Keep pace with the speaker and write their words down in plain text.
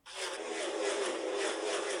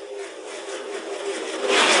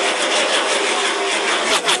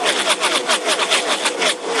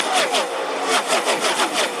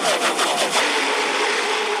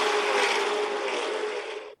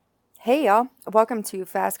y'all. Welcome to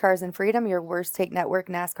Fast Cars and Freedom, your Worst Take Network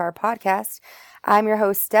NASCAR podcast. I'm your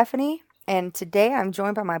host, Stephanie, and today I'm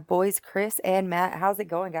joined by my boys, Chris and Matt. How's it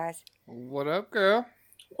going, guys? What up, girl?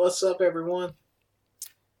 What's up, everyone?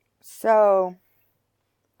 So,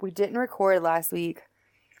 we didn't record last week,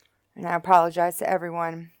 and I apologize to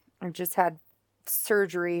everyone. I just had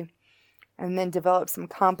surgery and then developed some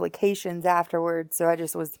complications afterwards, so I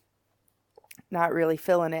just was not really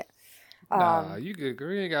feeling it. Nah, you good,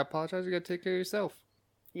 girl. You ain't gotta apologize. You gotta take care of yourself.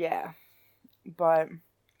 Yeah, but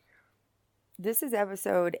this is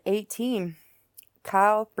episode 18,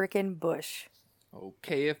 Kyle frickin' Busch. Oh,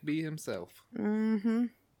 KFB himself. Mm-hmm.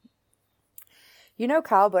 You know,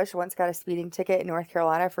 Kyle Busch once got a speeding ticket in North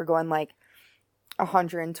Carolina for going like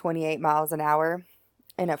 128 miles an hour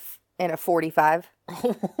in a 45.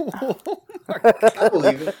 I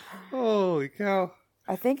believe it. Holy cow.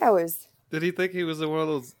 I think I was... Did he think he was in one of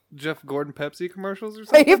those Jeff Gordon Pepsi commercials or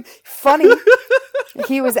something? Funny.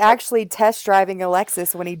 He was actually test driving a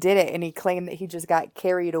Lexus when he did it, and he claimed that he just got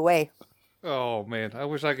carried away. Oh, man. I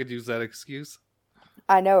wish I could use that excuse.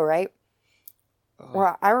 I know, right? Oh.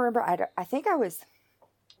 Well, I remember, I think I was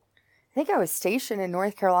stationed in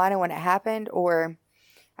North Carolina when it happened, or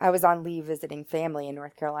I was on leave visiting family in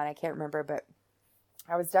North Carolina. I can't remember, but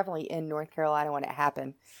I was definitely in North Carolina when it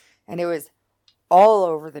happened, and it was all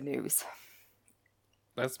over the news.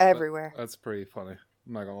 That's everywhere. That's pretty funny.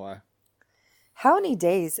 I'm not gonna lie. How many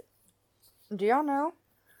days? Do y'all know?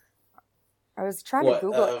 I was trying to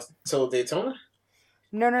Google it. Till Daytona?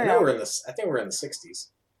 No. I think we're in the 60s.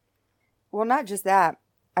 Well, not just that.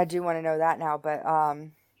 I do want to know that now, but how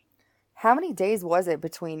many days was it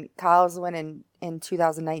between Kyle's win in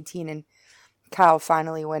 2019 and Kyle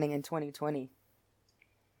finally winning in 2020?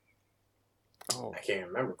 I can't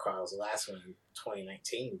remember Kyle's last one in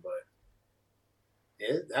 2019, but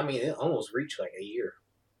it almost reached like a year.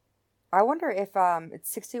 I wonder if it's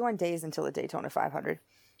 61 days until the Daytona 500.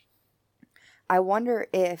 I wonder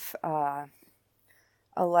if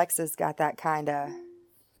Alexa's got that kind of...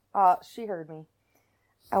 she heard me.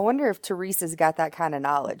 I wonder if Teresa's got that kind of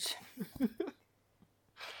knowledge.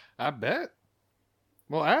 I bet.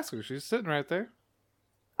 Well, ask her. She's sitting right there.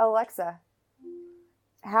 Alexa,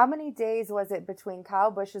 how many days was it between Kyle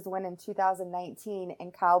Busch's win in 2019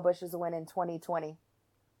 and Kyle Busch's win in 2020?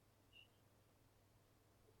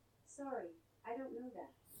 Sorry, I don't know that.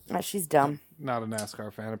 Oh, she's dumb. Not a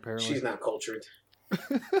NASCAR fan, apparently. She's not cultured.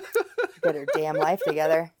 Get her damn life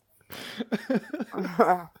together.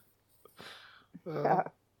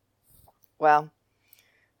 Well,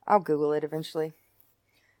 I'll Google it eventually.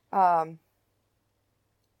 Yeah,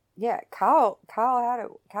 Kyle had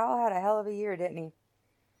a hell of a year, didn't he?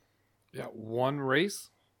 Yeah, one race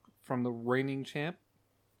from the reigning champ.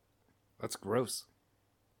 That's gross.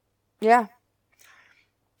 Yeah.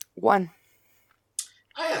 One.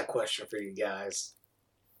 I got a question for you guys.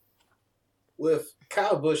 With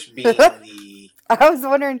Kyle Busch being the... I was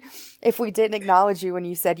wondering if we didn't acknowledge you when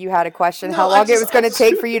you said you had a question, how long it was going to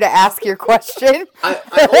take for you to ask your question.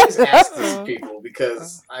 I always ask this to people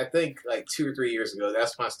because I think like 2 or 3 years ago,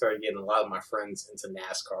 that's when I started getting a lot of my friends into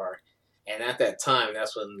NASCAR. And at that time,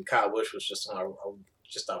 that's when Kyle Busch was just on a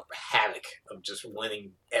havoc of just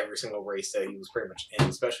winning every single race that he was pretty much in,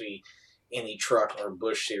 especially any truck or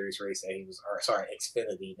Busch Series race that he was,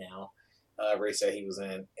 Xfinity now race that he was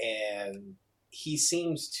in. And he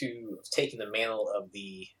seems to have taken the mantle of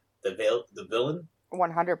the villain.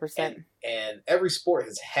 100%. And every sport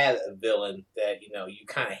has had a villain that, you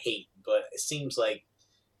kind of hate, but it seems like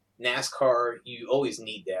NASCAR, you always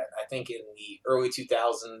need that. I think in the early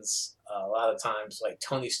 2000s, a lot of times, like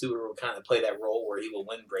Tony Stewart would kind of play that role where he will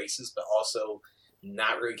win races, but also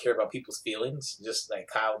not really care about people's feelings, just like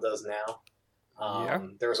Kyle does now.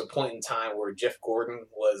 There was a point in time where Jeff Gordon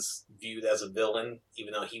was viewed as a villain,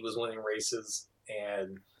 even though he was winning races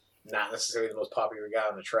and not necessarily the most popular guy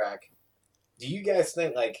on the track. Do you guys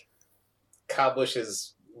think like Kyle Busch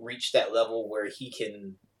has reached that level where he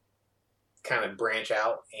can kind of branch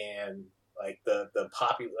out and like the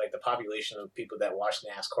population of people that watch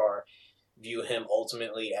NASCAR view him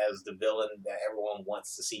ultimately as the villain that everyone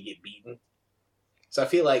wants to see get beaten? So I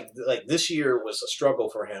feel like this year was a struggle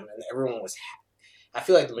for him, and everyone was. I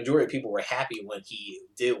feel like the majority of people were happy when he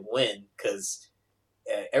did win because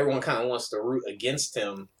everyone kind of wants to root against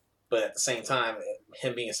him, but at the same time,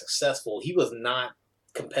 him being successful, he was not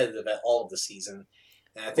competitive at all of the season.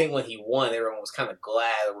 And I think when he won, everyone was kind of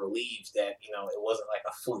glad or relieved that it wasn't like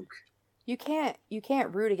a fluke. You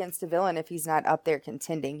can't root against a villain if he's not up there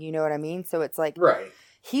contending. You know what I mean? So it's like right.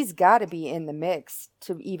 He's got to be in the mix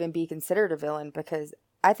to even be considered a villain, because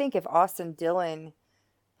I think if Austin Dillon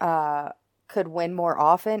could win more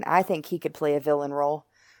often, I think he could play a villain role.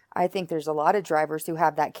 I think there's a lot of drivers who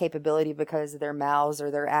have that capability because of their mouths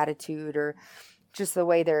or their attitude or just the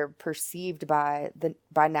way they're perceived by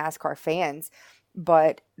NASCAR fans,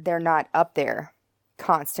 but they're not up there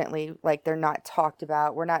constantly. Like, they're not talked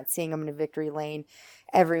about. We're not seeing them in a victory lane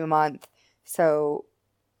every month. So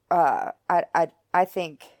I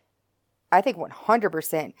think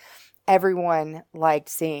 100% everyone liked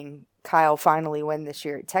seeing Kyle finally win this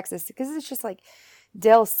year at Texas, because it's just like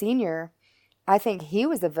Dale Sr., I think he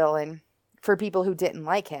was a villain for people who didn't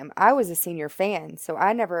like him. I was a Senior fan, so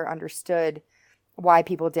I never understood why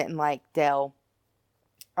people didn't like Dale.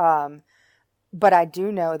 But I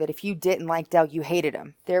do know that if you didn't like Dale, you hated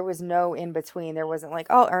him. There was no in between. There wasn't like,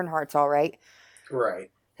 oh, Earnhardt's all right. Right.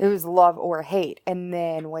 It was love or hate. And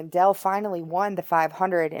then when Dale finally won the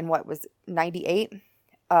 500 in what was 98?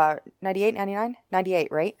 98, 99? 98,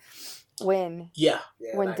 right? When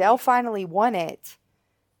Dale finally won it,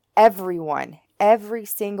 everyone, every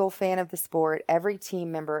single fan of the sport, every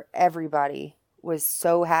team member, everybody was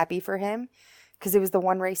so happy for him because it was the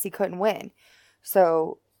one race he couldn't win.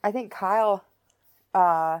 So I think Kyle,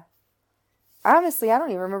 honestly, I don't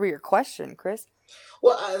even remember your question, Chris.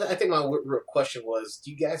 Well, I think my real question was,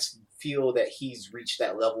 do you guys feel that he's reached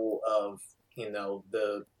that level of,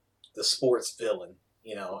 the sports villain?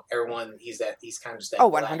 Everyone, he's kind of just that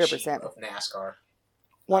black sheep 100%. of NASCAR.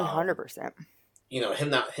 100%. Him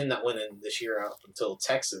not winning this year up until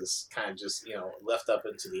Texas kind of just, left up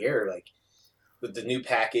into the air. Like, with the new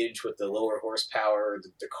package, with the lower horsepower,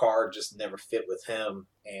 the car just never fit with him.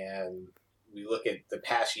 And we look at the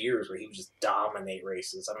past years where he would just dominate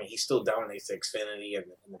races. I mean, he still dominates the Xfinity and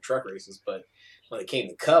the truck races, but when it came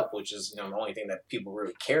to Cup, which is the only thing that people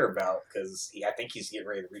really care about, because I think he's getting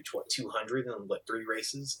ready to reach 200 in 3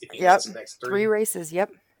 races if he wins the next 3. 3 races.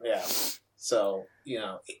 Yep. Yeah. So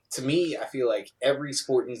to me, I feel like every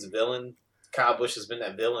sport needs a villain. Kyle Busch has been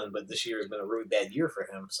that villain, but this year has been a really bad year for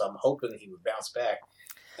him. So I'm hoping he would bounce back.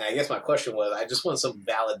 And I guess my question was, I just want some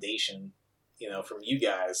validation, from you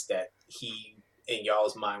guys that he, in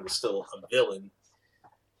y'all's mind, was still a villain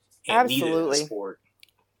and needed in the sport.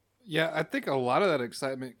 Yeah, I think a lot of that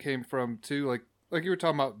excitement came from, too, like you were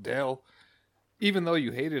talking about Dale. Even though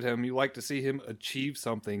you hated him, you like to see him achieve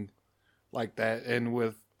something like that. And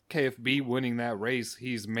with KFB winning that race,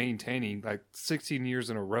 he's maintaining 16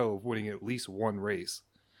 years in a row of winning at least one race.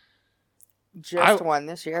 Just one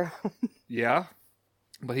this year. Yeah,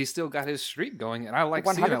 but he still got his streak going, and I like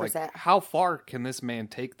 100%. seeing it. How far can this man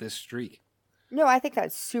take this streak? No, I think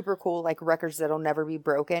that's super cool. Like, records that'll never be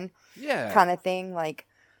broken. Yeah, kind of thing. Like,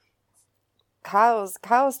 Kyle's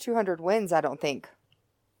 200 wins, I don't think.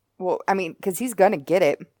 Well, I mean, because he's gonna get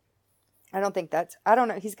it. I don't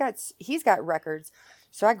know. He's got records,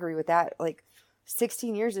 so I agree with that. Like,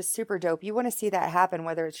 16 years is super dope. You want to see that happen,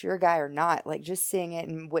 whether it's your guy or not. Like, just seeing it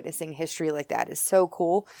and witnessing history like that is so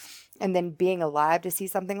cool. And then being alive to see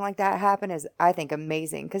something like that happen is, I think,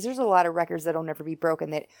 amazing. Because there's a lot of records that'll never be broken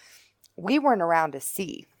that we weren't around to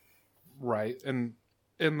see. Right. And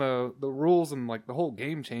in the rules and the whole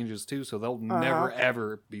game changes too, so they'll never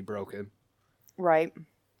ever be broken. Right.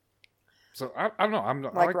 So I don't know. I'm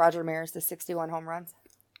like Roger Maris, the 61 home runs.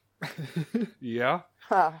 Yeah.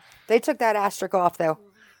 They took that asterisk off though.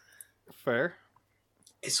 Fair.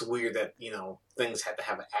 It's weird that things have to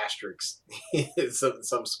have an asterisk in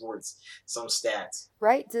some sports, some stats.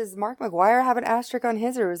 Right? Does Mark McGwire have an asterisk on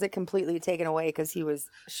his, or was it completely taken away because he was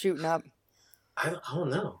shooting up? I don't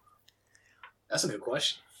know. That's a good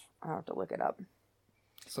question. I'll have to look it up.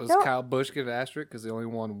 So does Kyle Busch get an asterisk because he only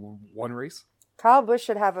won one race? Kyle Busch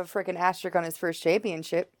should have a freaking asterisk on his first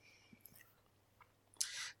championship.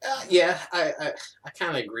 Yeah, I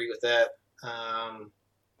kind of agree with that.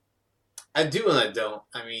 I do and I don't.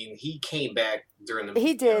 I mean, he came back during the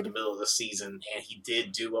middle of the season, and he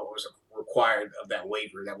did do what was required of that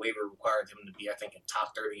waiver. That waiver required him to be, I think, in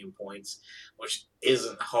top 30 in points, which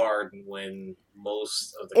isn't hard when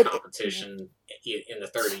most of the competition in the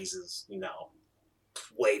 30s is,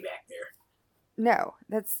 way back there. No,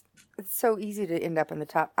 it's so easy to end up in the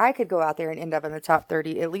top. I could go out there and end up in the top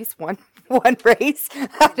 30 at least one race.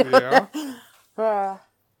 Yeah.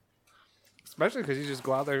 Especially because you just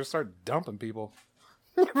go out there and start dumping people.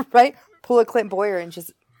 Right? Pull a Clint Boyer and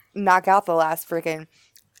just knock out the last freaking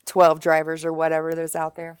 12 drivers or whatever there's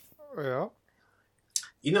out there. Yeah.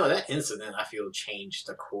 That incident, I feel, changed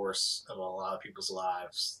the course of a lot of people's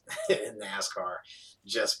lives in NASCAR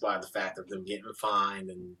just by the fact of them getting fined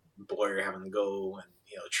and Boyer having to go and,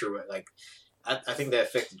 Truex. I think that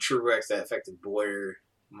affected Truex, that affected Boyer.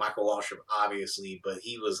 Michael Waltrip, obviously, but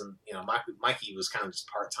he wasn't. Mikey was kind of just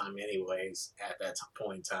part time anyways at that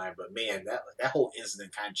point in time. But man, that whole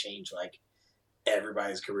incident kind of changed like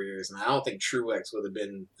everybody's careers, and I don't think Truex would have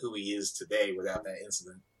been who he is today without that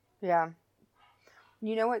incident. Yeah.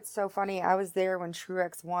 You know what's so funny? I was there when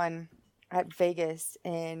Truex won at Vegas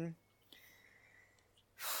in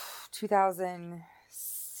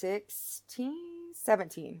 2016,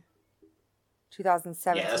 17.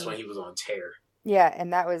 2017. Yeah, that's when he was on tear. Yeah,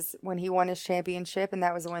 and that was when he won his championship, and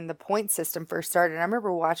that was when the point system first started. And I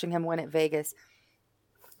remember watching him win at Vegas.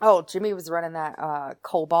 Oh, Jimmy was running that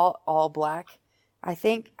Cobalt all black. I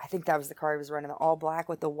think that was the car he was running, the all black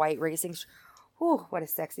with the white racing. Whew, what a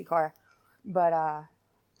sexy car. But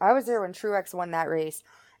I was there when Truex won that race,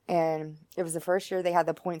 and it was the first year they had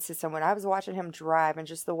the point system. When I was watching him drive and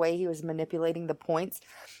just the way he was manipulating the points,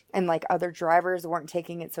 and like other drivers weren't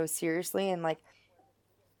taking it so seriously and like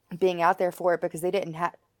being out there for it because they didn't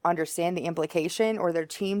understand the implication, or their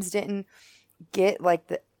teams didn't get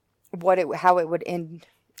like how it would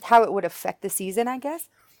affect the season, I guess.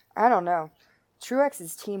 I don't know.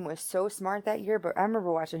 Truex's team was so smart that year, but I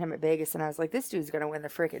remember watching him at Vegas and I was like, this dude's going to win the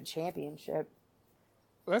freaking championship.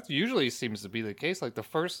 That usually seems to be the case. Like the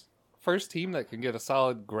first team that can get a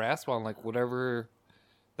solid grasp on like whatever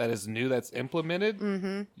that is new that's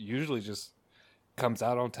implemented usually just comes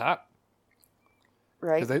out on top.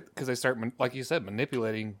 Right. Because they start, like you said,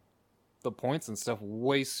 manipulating the points and stuff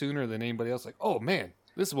way sooner than anybody else. Like, oh man,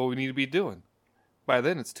 this is what we need to be doing. By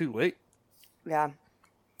then, it's too late. Yeah.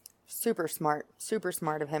 Super smart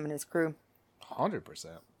of him and his crew. 100%.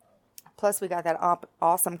 Plus, we got that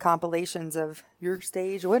awesome compilations of your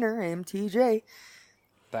stage winner, MTJ.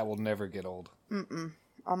 That will never get old. I'm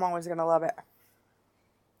always going to love it.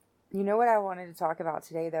 You know what I wanted to talk about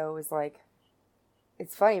today, though, was like,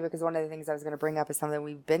 it's funny because one of the things I was going to bring up is something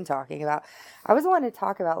we've been talking about. I was wanting to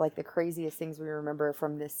talk about like the craziest things we remember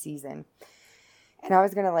from this season. And I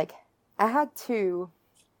was going to I had two,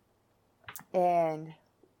 and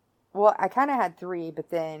well, I kind of had three, but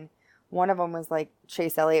then one of them was like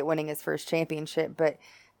Chase Elliott winning his first championship, but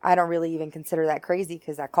I don't really even consider that crazy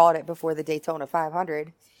because I called it before the Daytona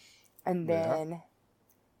 500. And then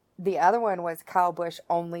the other one was Kyle Busch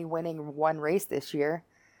only winning one race this year.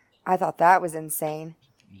 I thought that was insane.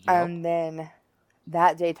 Yep. And then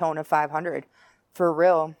that Daytona 500, for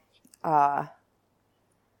real, that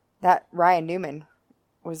Ryan Newman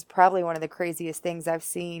was probably one of the craziest things I've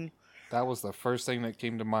seen. That was the first thing that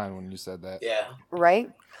came to mind when you said that. Yeah.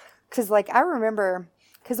 Right? Because, I remember,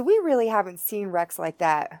 because we really haven't seen wrecks like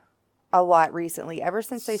that a lot recently, ever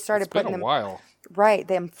since they started putting them. It's been a while. Right,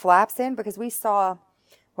 them flaps in, because we saw,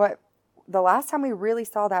 the last time we really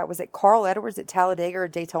saw that, was it Carl Edwards at Talladega or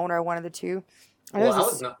Daytona or one of the two?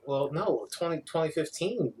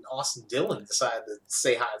 2015, Austin Dillon decided to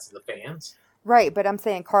say hi to the fans. Right, but I'm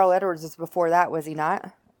saying Carl Edwards was before that, was he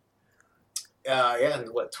not? Yeah, in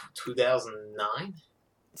 2009?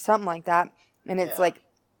 Something like that. And it's like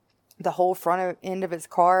the whole front end of his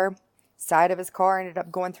car, side of his car ended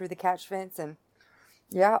up going through the catch fence. And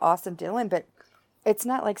yeah, Austin Dillon, but it's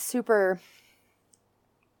not like super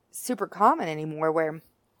common anymore, where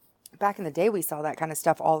back in the day we saw that kind of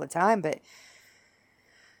stuff all the time. But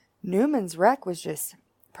Newman's wreck was just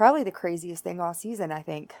probably the craziest thing all season, I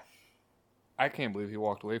think. I can't believe he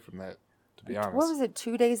walked away from that, to be honest. What was it,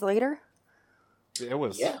 2 days later? It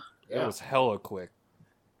was it was hella quick.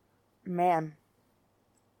 Man.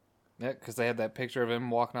 Yeah, because they had that picture of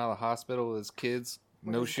him walking out of the hospital with his kids,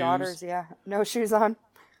 with no his shoes. Daughters, no shoes on.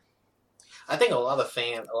 I think a lot of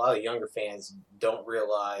younger fans don't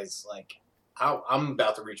realize, I'm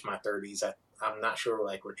about to reach my 30s. I'm not sure,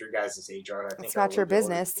 what your guys' age are. I think it's not your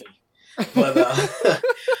business. But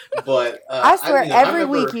I swear, every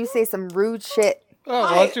week you say some rude shit. Oh,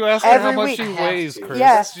 why don't you ask her how much she weighs, Chris?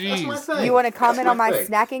 Yeah. Jeez. You want to comment on my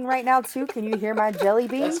snacking right now, too? Can you hear my jelly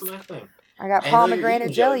beans? That's my thing. I got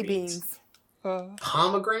pomegranate jelly beans.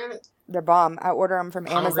 Pomegranate? They're bomb. I order them from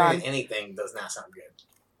Amazon. Anything does not sound good.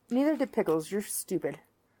 Neither did pickles. You're stupid.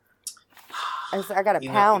 I got a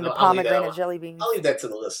pound of pomegranate jelly beans. I'll leave that to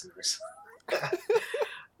the listeners.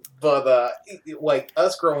 But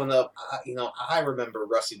us growing up, I remember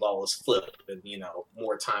Rusty Wallace flipping,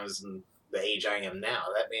 more times than the age I am now.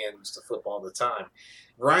 That man used to flip all the time.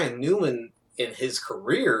 Ryan Newman, in his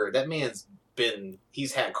career, that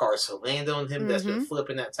he's had cars to land on him that's been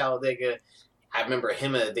flipping at Talladega. I remember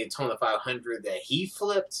him at the Daytona 500 that he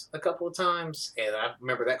flipped a couple of times, and I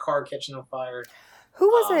remember that car catching on fire. Who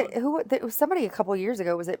was it? It was somebody a couple of years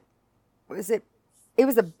ago. Was it? It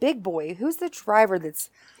was a big boy. Who's the driver that's?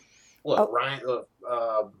 Ryan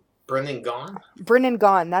Brendan Gaughan? Brendan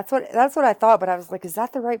Gaughan. That's what I thought, but I was like, is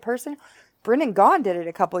that the right person? Brendan Gaughan did it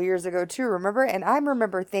a couple years ago too, remember? And I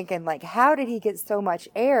remember thinking, like, how did he get so much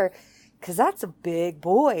air? Because that's a big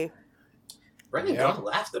boy. Brendan Gaughan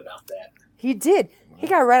laughed about that. He did. He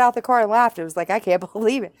got right out the car and laughed. It was like, I can't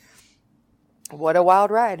believe it. What a wild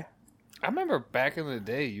ride. I remember back in the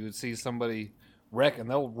day, you would see somebody wreck and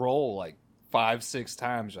they'll roll like 5-6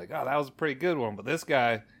 times. You're like, oh, that was a pretty good one. But this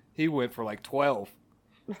guy, he went for like 12.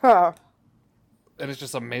 Huh. And it's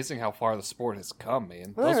just amazing how far the sport has come,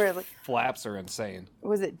 man. Literally. Those flaps are insane.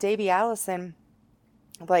 Was it Davey Allison?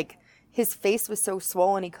 Like, his face was so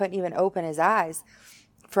swollen he couldn't even open his eyes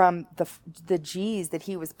from the G's that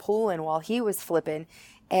he was pulling while he was flipping.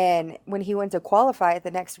 And when he went to qualify at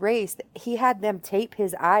the next race, he had them tape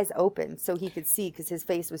his eyes open so he could see because his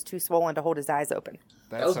face was too swollen to hold his eyes open.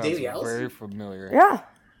 That was sounds Davey Allison? very familiar. Yeah.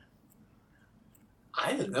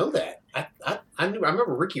 I didn't know that. I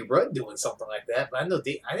remember Ricky Rudd doing something like that, but I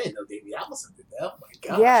didn't know Davey Allison did that. Oh my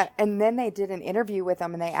gosh. Yeah, and then they did an interview with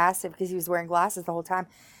him and they asked him, because he was wearing glasses the whole time,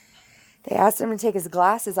 they asked him to take his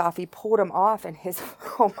glasses off. He pulled them off and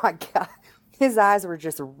oh my God, his eyes were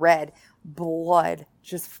just red, blood,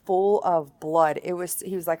 just full of blood. He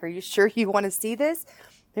was like, are you sure you want to see this?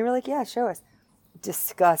 They were like, yeah, show us.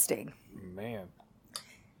 Disgusting. Man.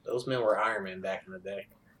 Those men were Iron Man back in the day.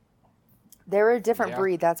 They were a different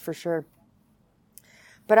breed, that's for sure.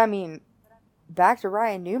 But I mean, back to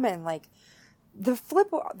Ryan Newman, like the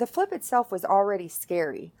flip itself was already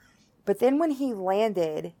scary. But then when he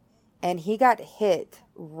landed and he got hit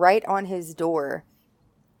right on his door,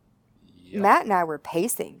 Matt and I were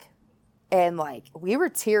pacing. And like we were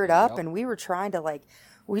teared up and we were trying to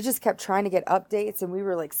we just kept trying to get updates and we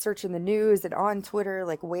were like searching the news and on Twitter,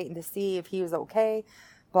 like waiting to see if he was okay,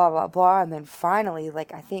 blah, blah, blah. And then finally,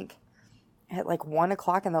 like I think at like 1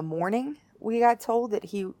 o'clock in the morning, we got told that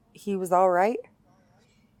he was all right.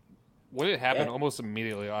 When it happened, almost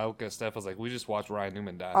immediately, I looked at Steph. I was like, "We just watched Ryan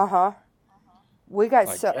Newman die." We got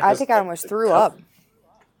I think I almost threw up.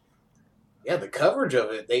 Yeah, the coverage of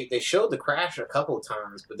it. They showed the crash a couple of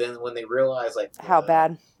times, but then when they realized how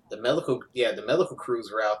bad the medical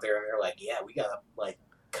crews were out there, and they're like, "Yeah, we gotta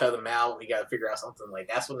cut him out. We gotta figure out something." Like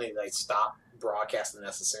that's when they stopped broadcasting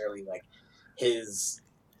necessarily his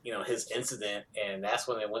incident, and that's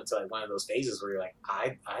when it went to one of those phases where you're like,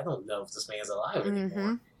 I don't know if this man's alive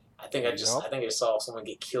anymore. I think I just saw someone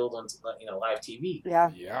get killed on live TV. Yeah.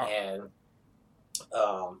 And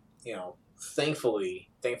thankfully,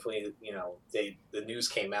 the news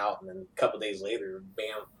came out, and then a couple of days later,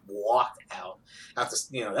 Bam walked out. After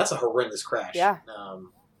that's a horrendous crash. Yeah.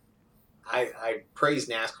 I praise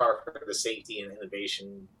NASCAR for the safety and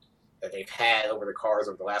innovation that they've had over the cars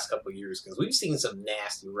over the last couple of years, because we've seen some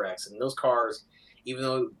nasty wrecks, and those cars, even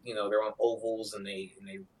though they're on ovals and they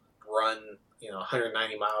run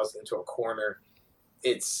 190 miles into a corner,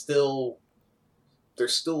 there's still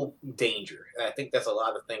danger. And I think that's a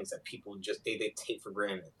lot of things that people just they take for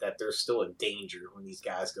granted, that there's still a danger when these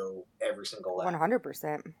guys go every single lap.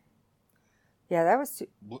 100%. Yeah, that was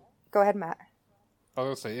go ahead, Matt. I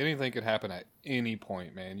was going to say, anything could happen at any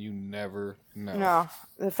point, man. You never know. No.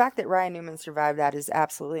 The fact that Ryan Newman survived that is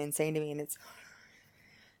absolutely insane to me. And it's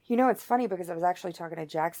funny because I was actually talking to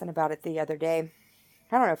Jackson about it the other day.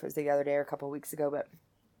 I don't know if it was the other day or a couple of weeks ago, but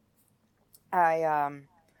I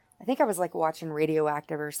think I was watching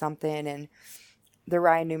Radioactive or something, and the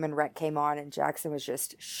Ryan Newman wreck came on, and Jackson was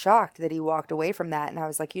just shocked that he walked away from that. And I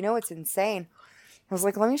was like, it's insane. I was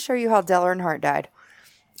like, let me show you how Dale Earnhardt died.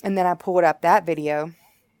 And then I pulled up that video,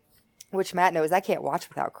 which Matt knows I can't watch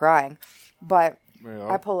without crying. But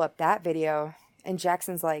I pull up that video, and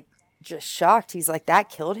Jackson's just shocked. He's like, that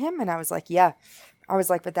killed him? And I was like, yeah. I was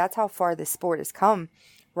like, but that's how far this sport has come.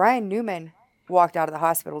 Ryan Newman walked out of the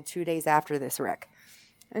hospital 2 days after this wreck.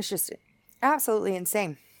 It's just absolutely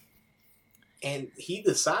insane. And he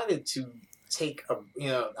decided to take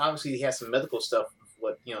obviously he has some medical stuff,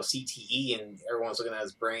 CTE, and everyone's looking at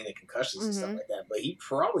his brain and concussions and stuff like that. But he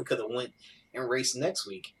probably could have went and raced next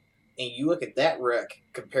week. And you look at that wreck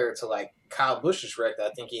compared to Kyle Busch's wreck that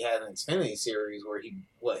I think he had in the Xfinity Series, where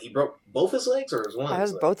he broke both his legs, or was one? It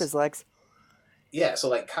was both his legs. Yeah,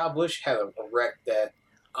 so Kyle Busch had a wreck that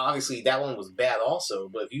obviously that one was bad also.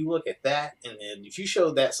 But if you look at that, and then if you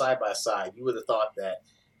showed that side by side, you would have thought that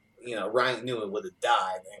Ryan Newman would have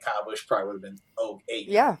died, and Kyle Busch probably would have been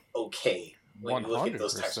okay. When 100%. You look at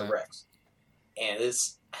those types of wrecks. And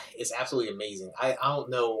it's absolutely amazing. I don't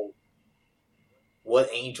know what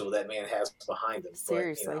angel that man has behind him.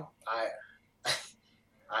 Seriously. But,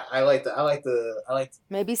 I like the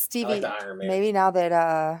maybe Stevie, I like the Iron Man. Maybe now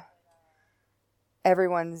that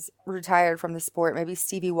everyone's retired from the sport. Maybe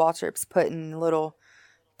Stevie Waltrip's putting little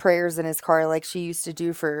prayers in his car like she used to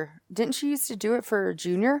do for... Didn't she used to do it for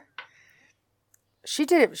Junior? She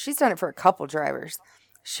did it. She's done it for a couple drivers.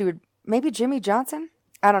 She would... Maybe Jimmy Johnson?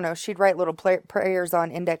 I don't know. She'd write little prayers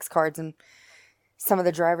on index cards, and some of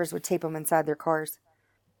the drivers would tape them inside their cars.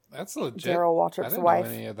 That's legit. Daryl I Waltrip's didn't wife.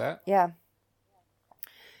 know any of that. Yeah.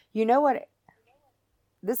 You know what?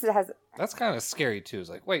 That's kind of scary too. It's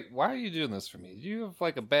like, wait, why are you doing this for me? Do you have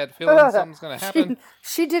like a bad feeling something's gonna happen?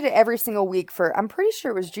 She did it every single week for. I'm pretty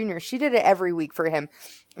sure it was Junior. She did it every week for him.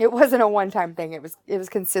 It wasn't a one-time thing. It was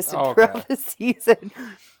consistent throughout the season.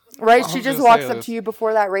 Right? She just walks up to you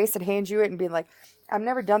before that race and hands you it and be like, "I've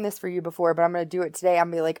never done this for you before, but I'm going to do it today."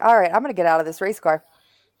 I'm be like, "All right, I'm going to get out of this race car."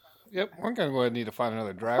 Yep, we're gonna go ahead and need to find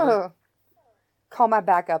another driver. Call my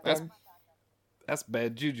backup. That's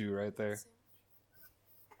bad juju right there.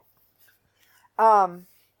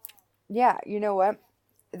 Yeah, you know what?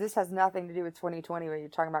 This has nothing to do with 2020 when you're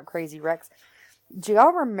talking about crazy wrecks. Do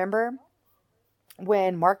y'all remember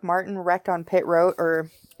when Mark Martin wrecked on pit road or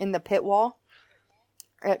in the pit wall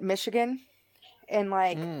at Michigan? And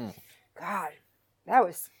God, that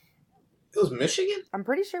was... It was Michigan? I'm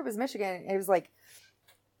pretty sure it was Michigan. It was like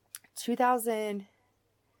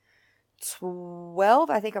 2012.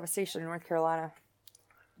 I think I was stationed in North Carolina.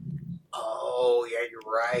 Oh, yeah, you're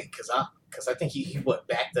right. Because I think he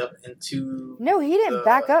backed up into... No, he didn't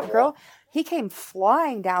back up, girl. He came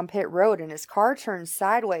flying down pit road, and his car turned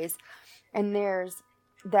sideways. And there's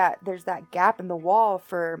that gap in the wall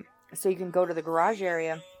so you can go to the garage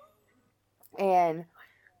area. And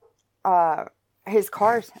his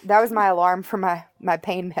car, that was my alarm for my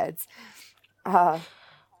pain meds. I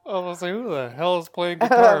was like, who the hell is playing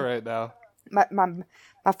guitar right now? My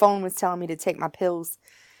phone was telling me to take my pills.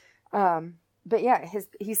 But yeah,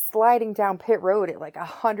 he's sliding down pit road at like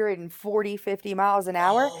 140, 50 miles an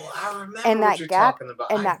hour. Oh, I remember and what that you're gap talking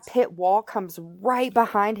about. and that pit wall comes right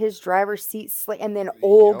behind his driver's seat, and then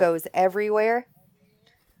oil goes everywhere.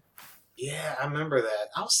 Yeah, I remember that.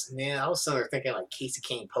 I was sitting there thinking like Casey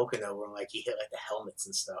Kane poking over him, like he hit like the helmets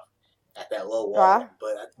and stuff at that low wall.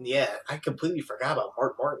 But I completely forgot about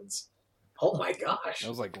Mark Martin's. Oh my gosh! It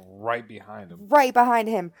was like right behind him. Right behind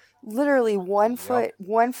him, literally one foot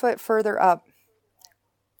further up.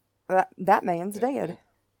 That man's dead.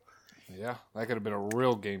 Yeah, that could have been a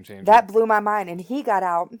real game changer. That blew my mind, and he got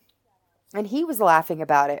out, and he was laughing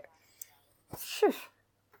about it. Phew.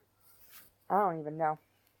 I don't even know.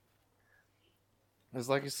 It's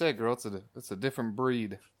like you said, girl. It's a different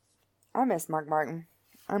breed. I miss Mark Martin.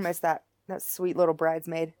 I miss that sweet little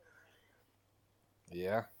bridesmaid.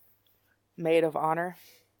 Yeah. Maid of honor.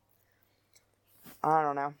 I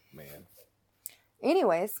don't know. Man.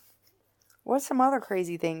 Anyways, what's some other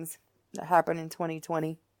crazy things that happened in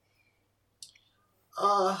 2020?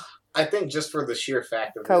 I think just for the sheer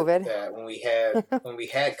fact of COVID. That when we had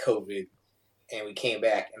COVID and we came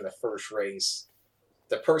back in the first race,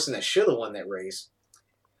 the person that should have won that race,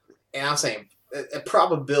 and I'm saying a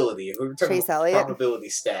probability, if we were talking about probability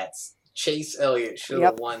stats, Chase Elliott should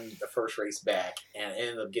have won the first race back and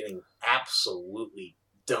ended up getting absolutely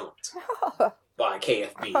dumped by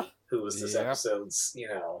KFB, who was this episode's,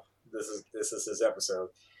 this is his episode.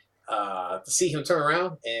 To see him turn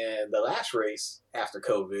around in the last race after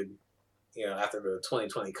COVID, after the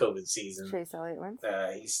 2020 COVID season, Chase Elliott wins.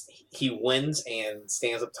 He wins and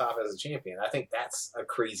stands up top as a champion. I think that's a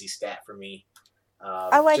crazy stat for me.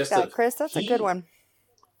 I like that, Chris. That's a good one.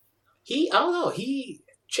 I don't know.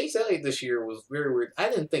 Chase Elliott this year was very weird. I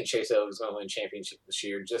didn't think Chase Elliott was going to win a championship this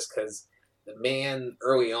year just because the man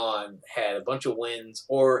early on had a bunch of wins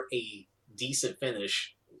or a decent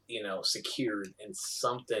finish, secured in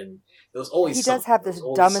something. There was always he does have this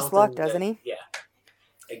dumbest luck, doesn't he? Yeah,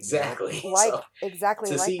 exactly.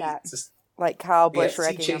 Exactly like that. Like Kyle Busch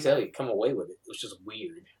wrecking him. Chase Elliott come away with it. It was just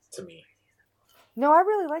weird to me. No, I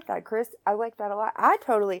really like that, Chris. I like that a lot.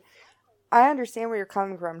 I understand where you're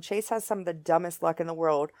coming from. Chase has some of the dumbest luck in the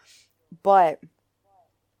world, but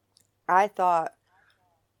I thought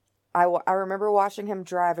I remember watching him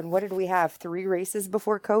drive, and what did we have? 3 races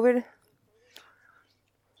before COVID?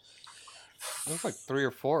 It was like 3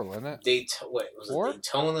 or 4, wasn't it?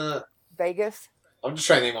 Daytona? Vegas? I'm just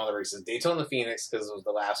trying to name all the races. Daytona, Phoenix, because it was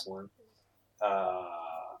the last one.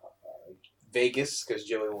 Vegas, because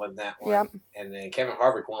Joey won that one. Yep. And then Kevin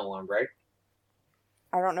Harvick won one, right?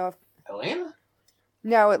 I don't know if... Atlanta?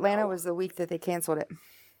 No, Atlanta was the week that they canceled it.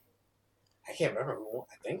 I can't remember who won.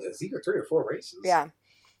 I think it was either 3 or 4 races. Yeah.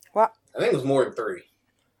 Well, I think it was more than 3.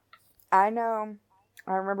 I know.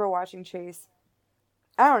 I remember watching Chase.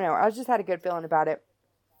 I don't know. I just had a good feeling about it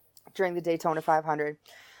during the Daytona 500.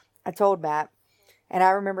 I told Matt, And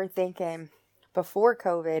I remember thinking, before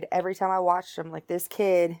COVID, every time I watched him, like, this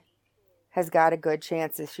kid has got a good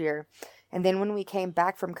chance this year. And then when we came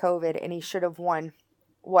back from COVID and he should have won,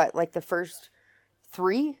 like the first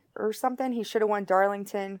 3 or something? He should have won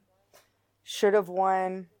Darlington, should have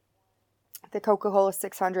won the Coca-Cola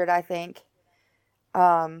 600, I think.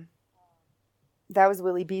 That was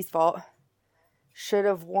Willie B's fault. Should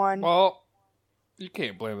have won. Well, you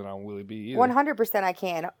can't blame it on Willie B either. 100% I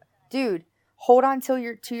can. Dude, hold on to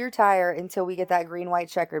your tire until we get that green-white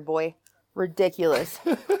checkered, boy. Ridiculous.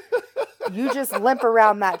 You just limp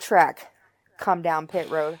around that track. Come down pit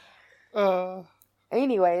road.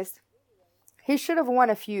 Anyways, he should have won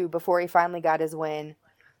a few before he finally got his win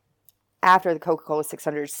after the Coca-Cola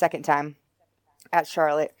 600 second time at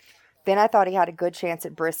Charlotte. Then I thought he had a good chance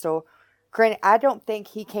at Bristol. Granted, I don't think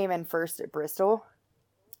he came in first at Bristol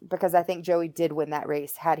because I think Joey did win that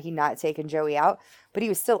race had he not taken Joey out, but he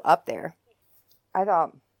was still up there. I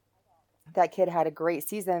thought that kid had a great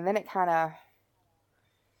season, and then it kind of,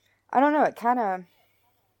 I don't know, it kind of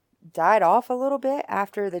died off a little bit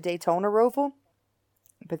after the Daytona Roval,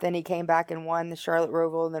 but then he came back and won the Charlotte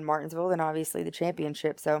Roval and then Martinsville, and obviously the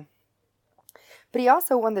championship, so. But he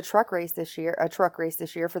also won the truck race this year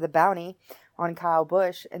for the Bounty on Kyle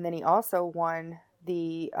Busch, and then he also won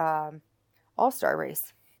the All-Star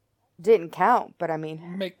race. Didn't count, but I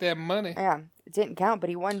mean... Make that money. Yeah, it didn't count, but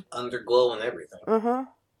he won. Underglow and everything. Uh-huh.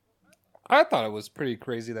 I thought it was pretty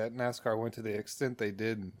crazy that NASCAR went to the extent they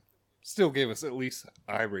did and still gave us at least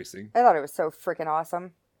iRacing. I thought it was so freaking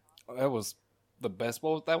awesome. That was the best.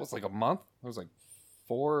 Well, that was like a month. It was like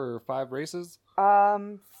 4 or 5 races.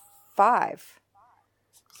 5.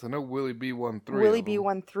 So no Willie B won 3. Willie B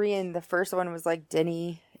won 3, and the first one was like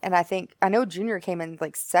Denny, and I know Junior came in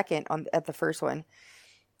like second at the first one,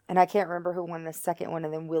 and I can't remember who won the second one,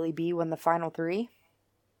 and then Willie B won the final 3.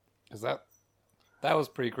 Is that was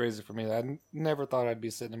pretty crazy for me. I never thought I'd be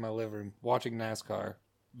sitting in my living room watching NASCAR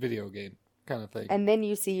video game kind of thing. And then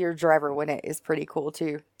you see your driver win it is pretty cool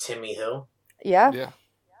too. Timmy Hill. Yeah. Yeah.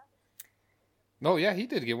 No, yeah, he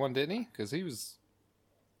did get one, didn't he? Because he was.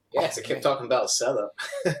 Yes, I kept talking about setup.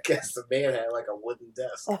 I guess the man had like a wooden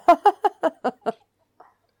desk.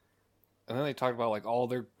 And then they talked about like all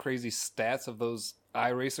their crazy stats of those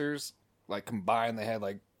iRacers. Like combined, they had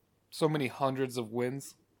like so many hundreds of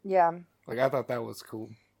wins. Yeah. Like I thought that was cool.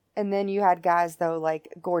 And then you had guys though like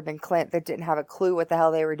Gordon and Clint that didn't have a clue what the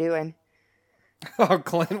hell they were doing. Oh,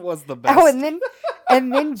 Clint was the best. Oh,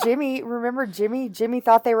 and then Jimmy, remember Jimmy? Jimmy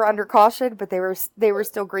thought they were under caution, but they were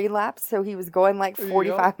still green laps, so he was going like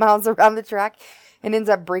 45 miles around the track and ends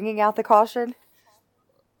up bringing out the caution.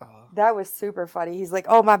 That was super funny. He's like,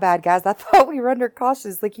 "Oh, my bad, guys. I thought we were under caution."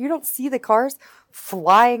 It's like, you don't see the cars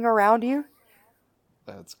flying around you?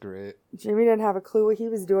 That's great. Jimmy didn't have a clue what he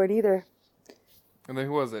was doing either. And then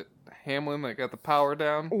who was it? Hamlin that got the power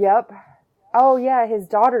down? Yep. Oh, yeah, his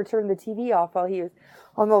daughter turned the TV off while he was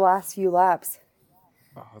on the last few laps.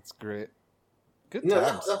 Oh, that's great. Good No,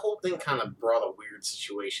 times. the whole thing kind of brought a weird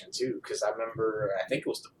situation, too, because I think it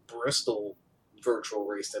was the Bristol virtual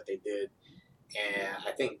race that they did, and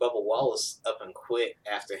I think Bubba Wallace up and quit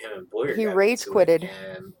after him and Boyer He got rage into quitted. it,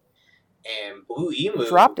 and Blue Emu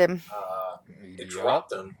Dropped him. It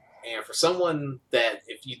dropped him. And for someone that,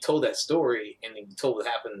 if you told that story and you told what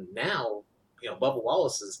happened now, Bubba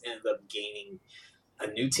Wallace has ended up gaining a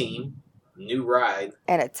new team, new ride,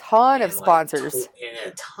 And a ton of sponsors.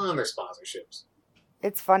 And a ton of sponsorships.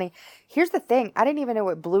 It's funny. Here's the thing. I didn't even know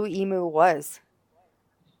what Blue Emu was.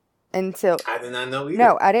 Until... I did not know either.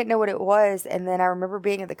 No, I didn't know what it was. And then I remember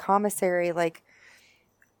being at the commissary like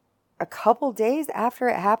a couple days after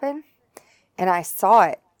it happened. And I saw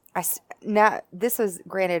it. This was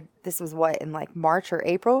what, in like March or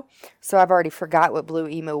April? So I've already forgot what Blue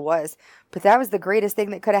Emu was. But that was the greatest thing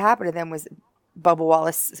that could have happened to them was Bubba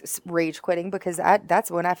Wallace rage quitting, because that's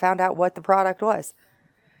when I found out what the product was.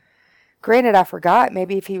 Granted, I forgot.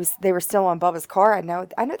 Maybe if they were still on Bubba's car, I know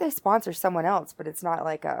they sponsor someone else, but it's not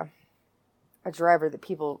like a driver that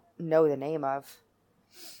people know the name of.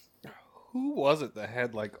 Who was it that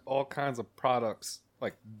had like all kinds of products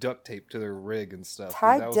like duct tape to their rig and stuff?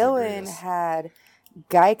 Ty Dillon had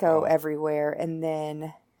Geico everywhere, and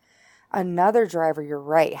then another driver, you're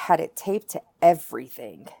right, had it taped to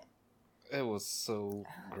everything. It was so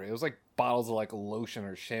great. It was like bottles of like lotion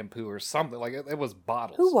or shampoo or something. Like it was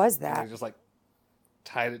bottles. Who was that? And they just like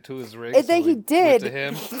tied it to his rig. And then he did. To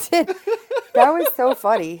him. He did. That was so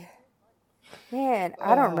funny. Man,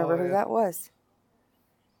 I don't remember who that was.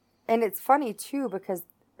 And it's funny too, because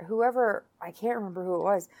I can't remember who it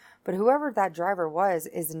was, but whoever that driver was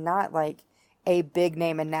is not like a big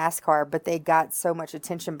name in NASCAR, but they got so much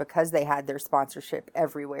attention because they had their sponsorship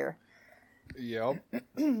everywhere. Yep. I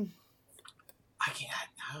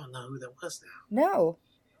don't know who that was now. No.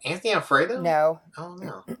 Anthony Alfredo? No. Oh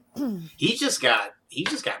no. He just got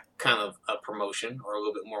kind of a promotion or a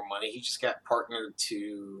little bit more money. He just got partnered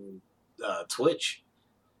to Twitch.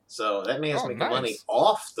 So that man's making money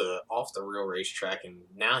off the real racetrack, and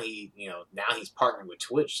now he's partnered with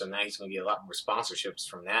Twitch, so now he's going to get a lot more sponsorships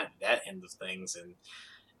from that end of things. And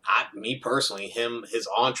me personally, his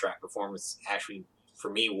on track performance actually for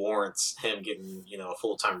me warrants him getting a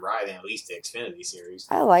full-time ride in at least the Xfinity Series.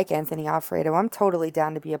 I like Anthony Alfredo. I'm totally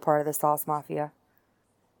down to be a part of the Sauce Mafia.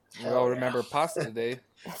 We all remember Pasta Day.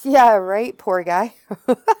 Yeah, right. Poor guy.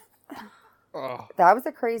 Oh, that was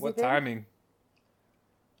a crazy what thing. Timing.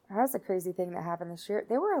 That was a crazy thing that happened this year.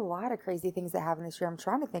 There were a lot of crazy things that happened this year. I'm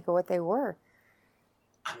trying to think of what they were.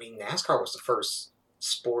 I mean, NASCAR was the first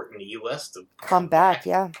sport in the U.S. to come back.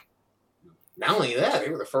 Yeah. Not only that, they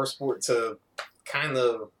were the first sport to kind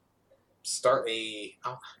of start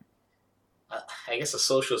I guess a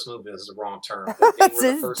socialist movement is the wrong term. This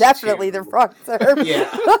is definitely the wrong term. Yeah,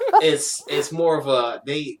 it's more of a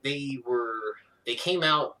they came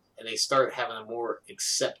out and they started having a more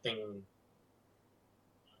accepting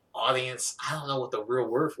audience. I don't know what the real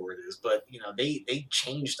word for it is, but they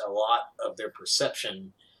changed a lot of their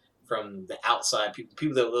perception from the outside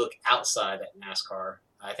people that look outside at NASCAR.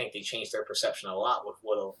 I think they changed their perception a lot with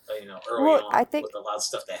what early on with a lot of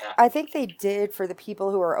stuff that happened. I think they did for the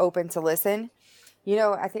people who are open to listen.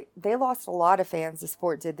 I think they lost a lot of fans, the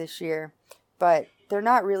sport did this year, but they're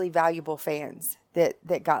not really valuable fans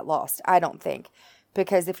that got lost, I don't think.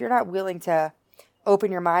 Because if you're not willing to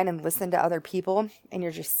open your mind and listen to other people and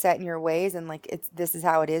you're just set in your ways and this is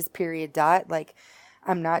how it is, period, dot,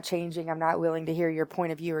 I'm not changing, I'm not willing to hear your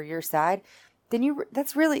point of view or your side, then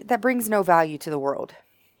that brings no value to the world.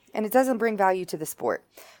 And it doesn't bring value to the sport.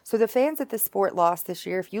 So the fans that the sport lost this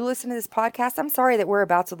year, if you listen to this podcast, I'm sorry that we're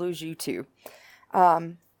about to lose you too.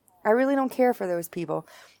 I really don't care for those people.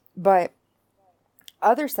 But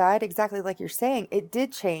other side, exactly like you're saying, it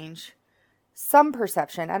did change some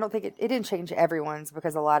perception. I don't think it didn't change everyone's,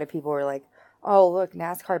 because a lot of people were like, oh, look,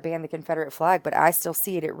 NASCAR banned the Confederate flag, but I still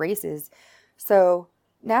see it at races. So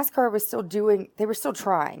NASCAR they were still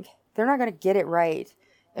trying. They're not going to get it right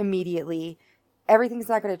immediately. Everything's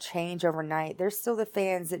not going to change overnight. There's still the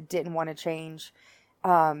fans that didn't want to change,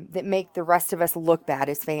 that make the rest of us look bad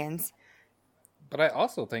as fans. But I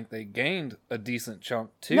also think they gained a decent chunk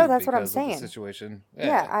too. No, that's what I'm saying. Of the situation.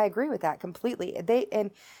 Yeah, I agree with that completely.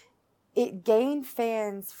 It gained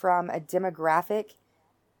fans from a demographic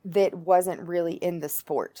that wasn't really in the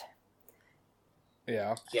sport.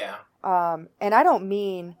 Yeah. Yeah. And I don't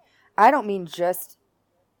mean just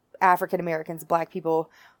African Americans, Black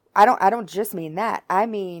people. I don't just mean that. I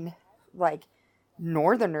mean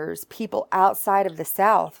Northerners, people outside of the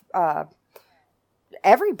South,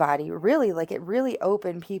 everybody really. It really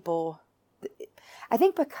opened people. I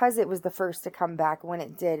think because it was the first to come back when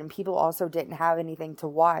it did, and people also didn't have anything to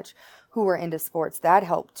watch who were into sports, that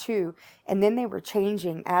helped too. And then they were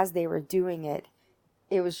changing as they were doing it.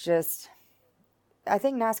 It was just, I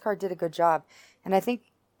think NASCAR did a good job, and I think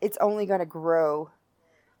it's only going to grow.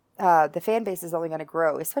 The fan base is only going to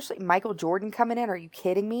grow, especially Michael Jordan coming in. Are you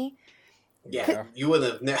kidding me? Yeah, you would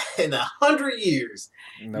have in 100 years.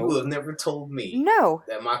 Nope. You would have never told me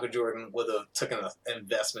that Michael Jordan would have taken an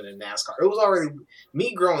investment in NASCAR. It was already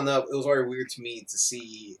me growing up. It was already weird to me to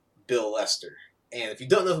see Bill Lester. And if you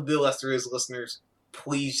don't know who Bill Lester is, listeners,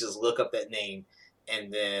 please just look up that name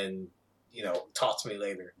and then talk to me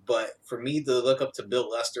later. But for me to look up to Bill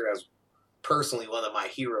Lester as personally one of my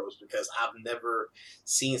heroes, because I've never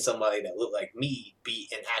seen somebody that looked like me be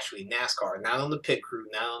in actually NASCAR, not on the pit crew,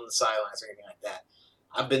 not on the sidelines or anything like that.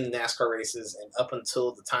 I've been in NASCAR races, and up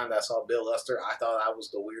until the time that I saw Bill Lester, I thought I was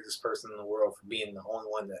the weirdest person in the world for being the only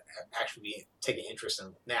one that had actually taken interest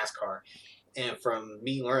in NASCAR. And from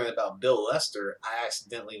me learning about Bill Lester, I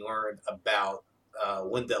accidentally learned about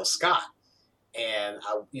Wendell Scott. And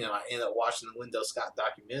I ended up watching the Wendell Scott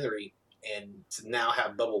documentary. And to now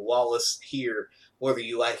have Bubba Wallace here, whether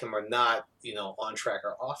you like him or not, on track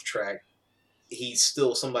or off track, he's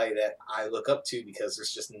still somebody that I look up to, because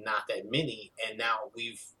there's just not that many. And now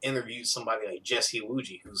we've interviewed somebody like Jesse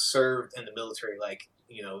Iwuji, who served in the military,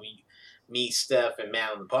 me, Steph, and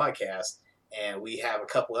Matt on the podcast. And we have a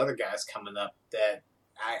couple other guys coming up that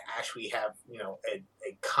I actually have,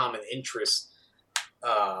 a common interest,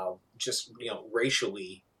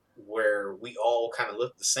 racially, where we all kind of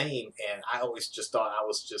look the same. And I always just thought I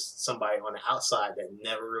was just somebody on the outside that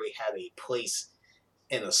never really had a place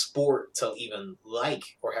in a sport to even like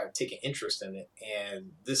or have taken interest in it.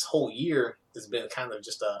 And this whole year has been kind of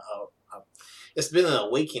just it's been an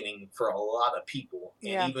awakening for a lot of people,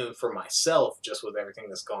 and Yeah. even for myself, just with everything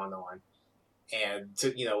that's gone on. And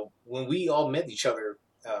to when we all met each other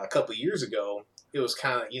a couple of years ago, it was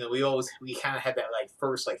kind of we kind of had that like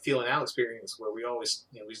first like feeling out experience where we always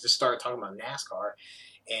we just started talking about NASCAR,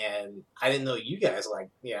 and I didn't know you guys I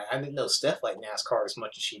didn't know Steph liked NASCAR as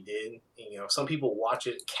much as she did. And, some people watch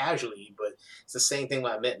it casually, but it's the same thing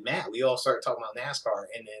when I met Matt. We all started talking about NASCAR,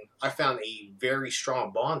 and then I found a very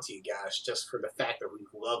strong bond to you guys just for the fact that we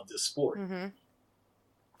love this sport. Mm-hmm.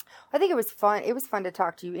 I think it was fun. It was fun to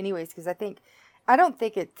talk to you anyways, because I don't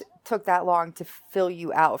think it took that long to fill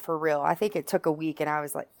you out for real. I think it took a week, and I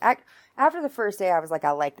was like, after the first day, I was like,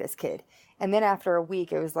 I like this kid. And then after a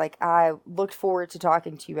week, it was like, I looked forward to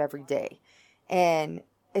talking to you every day. And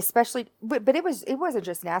especially, but it wasn't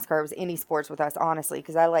just NASCAR. It was any sports with us, honestly,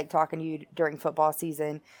 because I like talking to you during football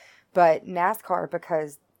season. But NASCAR,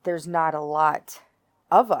 because there's not a lot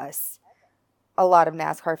of us, a lot of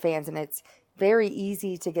NASCAR fans, and it's very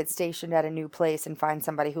easy to get stationed at a new place and find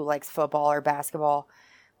somebody who likes football or basketball,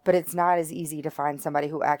 but it's not as easy to find somebody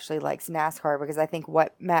who actually likes NASCAR, because I think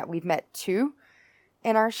we've met two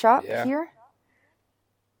in our shop here.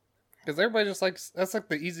 Because everybody just likes, that's like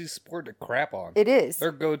the easy sport to crap on. It is.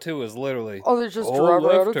 Their go-to is literally, there's just drive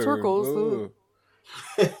out of circles.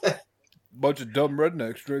 Bunch of dumb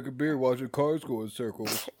rednecks drinking beer watching cars go in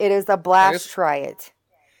circles. It is a blast. Try it.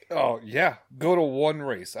 Oh, yeah. Go to one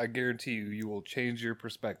race. I guarantee you will change your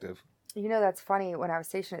perspective. That's funny. When I was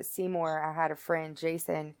stationed at Seymour, I had a friend,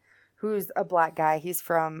 Jason, who's a black guy. He's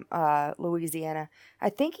from Louisiana.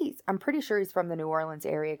 I'm pretty sure he's from the New Orleans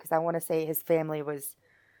area, because I want to say his family was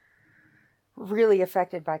really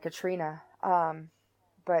affected by Katrina.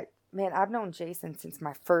 But, man, I've known Jason since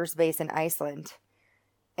my first base in Iceland.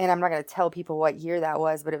 And I'm not going to tell people what year that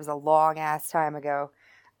was, but it was a long-ass time ago.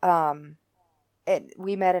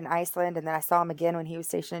 We met in Iceland, and then I saw him again when he was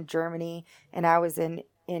stationed in Germany, and I was in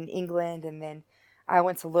England, and then I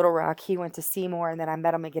went to Little Rock, he went to Seymour, and then I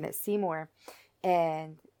met him again at Seymour,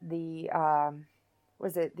 and the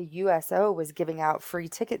USO was giving out free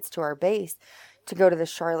tickets to our base to go to the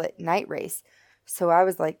Charlotte night race. So I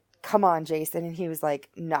was like, come on, Jason, and he was like,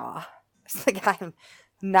 nah. It's like, I'm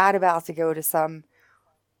not about to go to some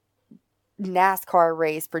NASCAR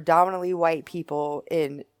race, predominantly white people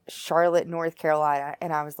in Charlotte, North Carolina.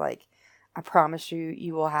 And I was like, I promise you,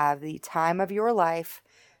 you will have the time of your life.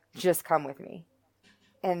 Just come with me.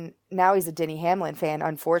 And now he's a Denny Hamlin fan,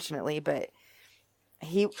 unfortunately, but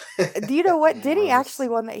do you know what? Denny actually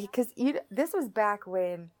won that, because this was back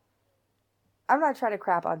when, I'm not trying to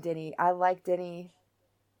crap on Denny. I like Denny,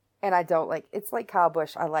 and I don't like, it's like Kyle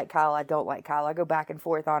Busch. I like Kyle. I don't like Kyle. I go back and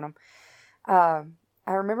forth on him.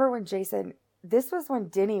 I remember when this was when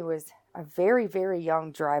Denny was a very, very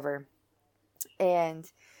young driver, and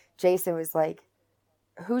Jason was like,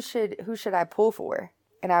 who should I pull for?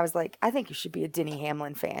 And I was like, I think you should be a Denny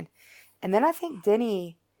Hamlin fan. And then I think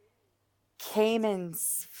Denny came in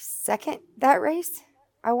second that race,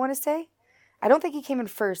 I want to say. I don't think he came in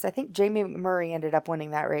first. I think Jamie McMurray ended up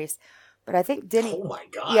winning that race. But I think Denny... Oh, my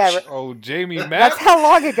gosh. Yeah, Jamie Mack? That's how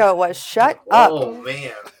long ago it was. Shut up. Oh,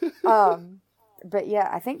 man. But yeah,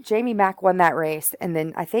 I think Jamie Mack won that race, and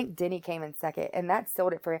then I think Denny came in second, and that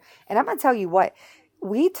sealed it for him. And I'm going to tell you what,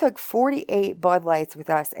 we took 48 Bud Lights with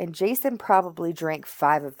us, and Jason probably drank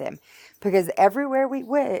 5 of them, because everywhere we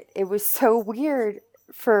went, it was so weird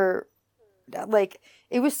for an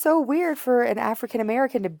African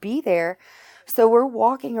American to be there. So we're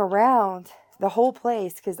walking around the whole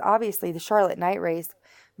place, because obviously the Charlotte night race,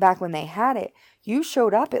 back when they had it, you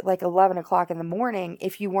showed up at like 11 o'clock in the morning.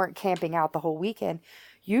 If you weren't camping out the whole weekend,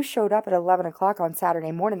 you showed up at 11 o'clock on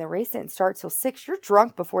Saturday morning. The race didn't start till 6. You're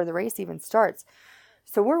drunk before the race even starts.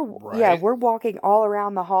 So we're walking all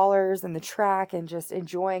around the haulers and the track and just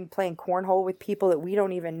enjoying playing cornhole with people that we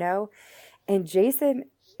don't even know. And Jason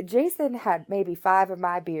had maybe 5 of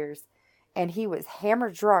my beers, and he was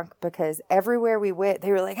hammered drunk, because everywhere we went,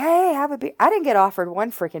 they were like, hey, have a beer. I didn't get offered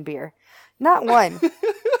one freaking beer. Not one.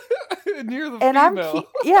 And you're the and female.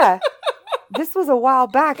 Yeah. This was a while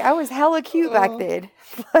back. I was hella cute back then.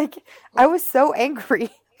 Like, I was so angry.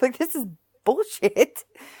 Like, this is bullshit.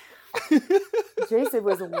 Jason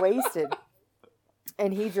was wasted,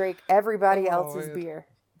 and he drank everybody else's beer.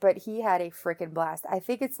 But he had a freaking blast. I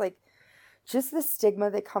think it's like just the stigma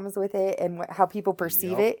that comes with it and how people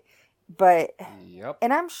perceive it. But,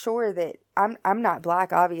 and I'm sure that I'm not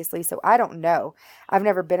black, obviously, so I don't know. I've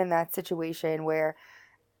never been in that situation where,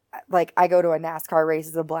 like, I go to a NASCAR race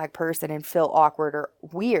as a black person and feel awkward or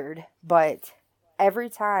weird. But every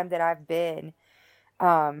time that I've been,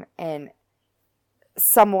 and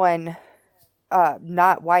someone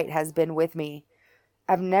not white has been with me,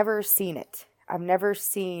 I've never seen it. I've never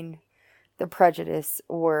seen the prejudice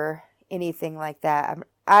or anything like that.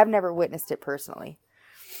 I've never witnessed it personally.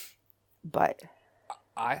 But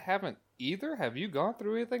I haven't either. Have you gone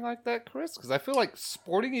through anything like that, Chris? Because I feel like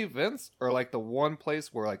sporting events are like the one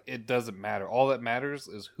place where like it doesn't matter. All that matters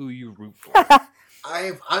is who you root for.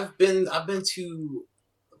 I've been to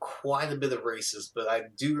quite a bit of races, but I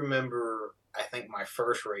do remember. I think my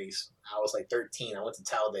first race, I was like 13. I went to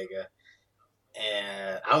Talladega,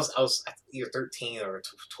 and I was either 13 or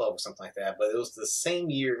 12 or something like that. But it was the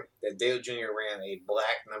same year that Dale Jr. ran a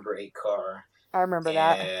black number 8 car. I remember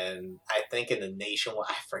that. And I think in the Nationwide,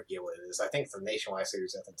 I forget what it is. I think it's the Nationwide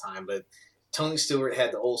Series at the time. But Tony Stewart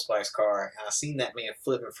had the Old Spice car, and I seen that man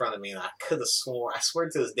flip in front of me, and I could have sworn, I swear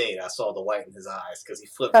to this day, that I saw the white in his eyes because he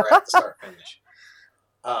flipped right at the start finish.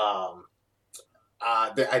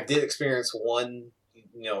 I did experience one,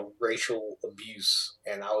 racial abuse,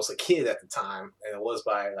 and I was a kid at the time, and it was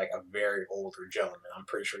by like a very older gentleman. I'm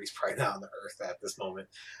pretty sure he's probably not on the earth at this moment.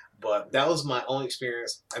 But that was my only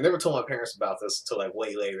experience. I never told my parents about this until like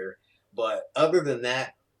way later. But other than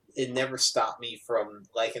that, it never stopped me from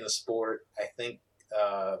liking the sport. I think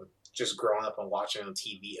just growing up and watching on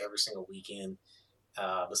TV every single weekend,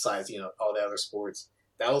 besides, all the other sports,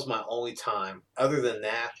 that was my only time. Other than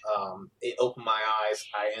that, it opened my eyes.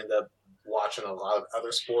 I ended up watching a lot of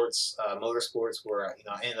other sports, motorsports, where I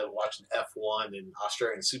ended up watching F1 and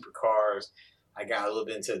Australian supercars. I got a little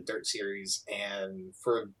bit into the dirt series, and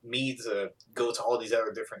for me to go to all these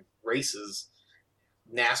other different races,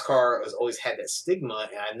 NASCAR has always had that stigma,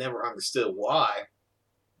 and I never understood why.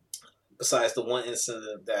 Besides the one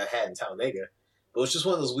incident that I had in Talladega, but it was just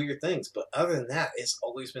one of those weird things. But other than that, it's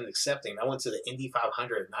always been accepting. I went to the Indy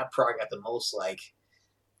 500, and I probably got the most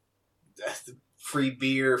free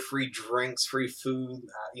beer, free drinks, free food,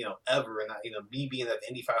 ever. And me being at the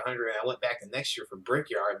Indy 500, and I went back the next year for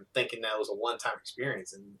Brickyard, thinking that was a one-time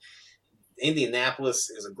experience. And Indianapolis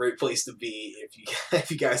is a great place to be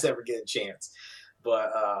if you guys ever get a chance.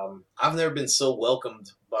 But I've never been so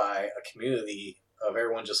welcomed by a community of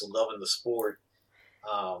everyone just loving the sport.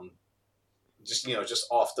 Just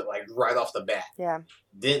right off the bat. Yeah.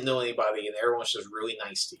 Didn't know anybody, and everyone's just really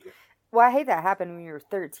nice to you. Well, I hate that happened when you were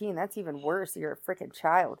 13. That's even worse. You're a freaking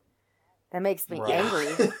child. That makes me angry.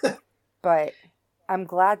 But I'm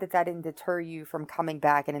glad that didn't deter you from coming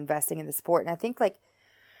back and investing in the sport. And I think,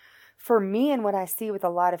 for me and what I see with a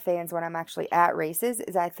lot of fans when I'm actually at races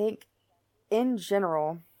is I think, in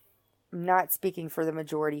general, I'm not speaking for the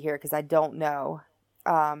majority here because I don't know.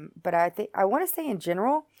 But I want to say in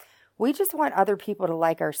general, we just want other people to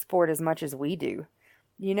like our sport as much as we do.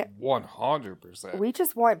 100%. We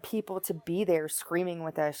just want people to be there screaming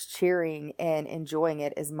with us, cheering and enjoying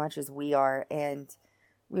it as much as we are. And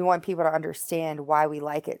we want people to understand why we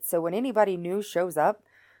like it. So when anybody new shows up,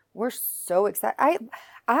 we're so excited.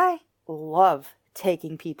 I love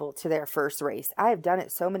taking people to their first race. I have done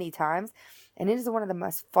it so many times, and it is one of the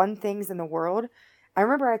most fun things in the world. I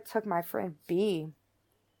remember I took my friend B.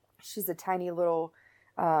 She's a tiny little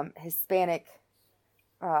Hispanic,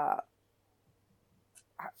 I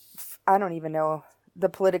don't even know the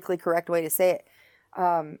politically correct way to say it,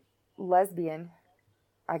 lesbian,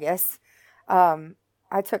 I guess.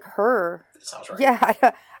 I took her. That sounds right.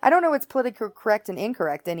 Yeah, I don't know what's politically correct and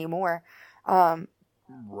incorrect anymore.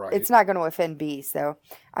 Right. It's not going to offend B, so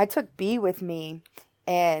I took B with me,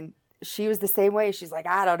 and she was the same way. She's like,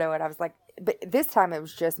 I don't know, and I was like, but this time it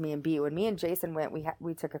was just me and B. When me and Jason went,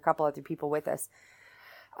 we took a couple other people with us.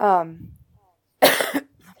 But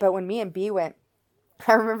when me and B went,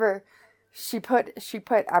 I remember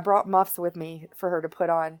I brought muffs with me for her to put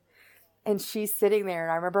on, and she's sitting there,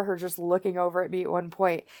 and I remember her just looking over at me at one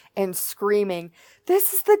point and screaming,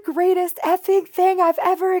 "This is the greatest effing thing I've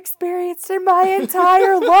ever experienced in my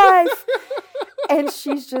entire life." And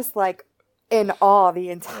she's just like in awe the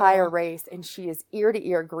entire race, and she is ear to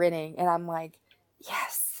ear grinning, and I'm like,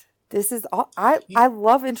 yes, this is all. I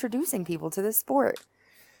love introducing people to this sport.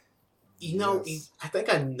 Yes. I think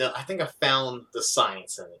I found the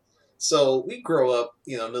science in it. So we grow up,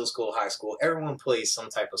 middle school, high school. Everyone plays some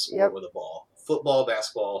type of sport with a ball. Football,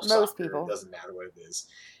 basketball, soccer. People. It doesn't matter what it is.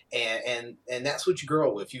 And that's what you grow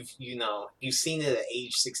up with. You've seen it at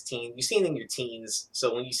age 16. You've seen it in your teens.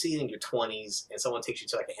 So when you see it in your 20s and someone takes you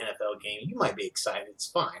to like an NFL game, you might be excited. It's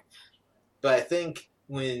fine. But I think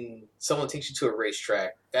when someone takes you to a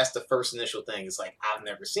racetrack, that's the first initial thing. It's like, I've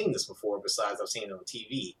never seen this before besides I've seen it on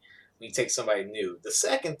TV. When you take somebody new. The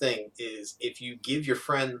second thing is if you give your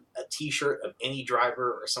friend a t-shirt of any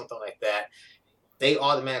driver or something like that, they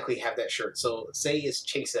automatically have that shirt. So say it's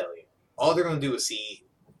Chase Elliott. All they're going to do is see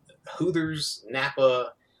Hooters,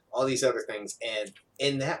 Napa, all these other things. And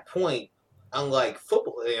in that point, unlike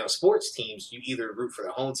football, sports teams, you either root for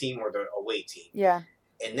the home team or the away team. Yeah.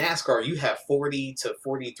 In NASCAR, you have 40 to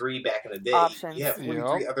 43 back in the day. Options. You have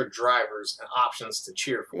 43 other drivers and options to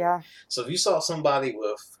cheer for. Yeah. So if you saw somebody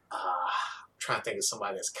with, I'm trying to think of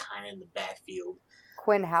somebody that's kind of in the backfield.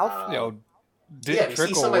 Quinn Houff. Dick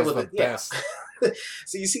Trickle was the best.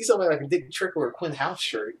 So you see somebody like a Dick Trickle or Quinn Houff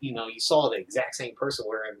shirt, you saw the exact same person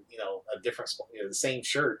wearing, a different, the same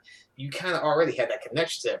shirt. You kind of already had that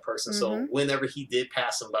connection to that person. So whenever he did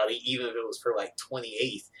pass somebody, even if it was for like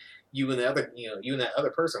 28th, you and that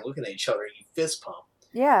other person looking at each other, you fist pump.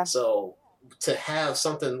 Yeah. So to have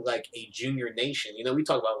something like a junior nation, we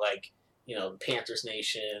talk about like, Panthers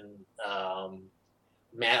Nation,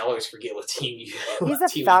 Matt, I always forget what team you. He's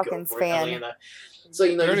a Falcons fan. Atlanta. So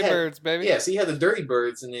Dirty Birds, baby. Yeah, so you had the Dirty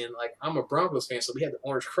Birds, and then like I'm a Broncos fan, so we had the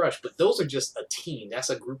Orange Crush. But those are just a team. That's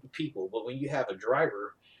a group of people. But when you have a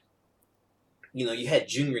driver, you had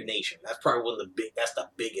Junior Nation. That's probably one of the big. That's the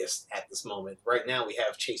biggest at this moment. Right now, we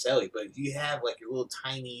have Chase Elliott, but you have like your little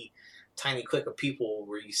tiny clique of people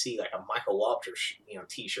where you see like a Michael Walter,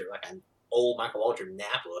 T-shirt, like an old Michael Walter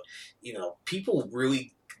Napa. People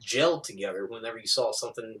really gelled together whenever you saw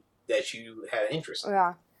something that you had an interest in.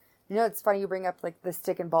 Yeah. It's funny you bring up like the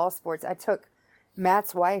stick and ball sports. I took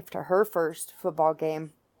Matt's wife to her first football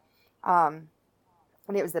game. And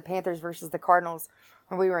it was the Panthers versus the Cardinals.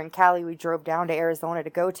 When we were in Cali, we drove down to Arizona to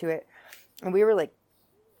go to it. And we were like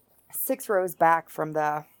 6 rows back from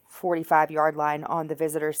the 45-yard line on the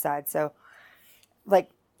visitor side. So like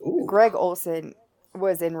Greg Olson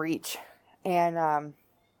was in reach. And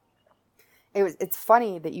it's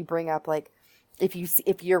funny that you bring up like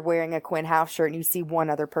if you're wearing a Quinn Houff shirt and you see one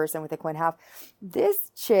other person with a Quinn Houff, this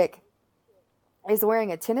chick is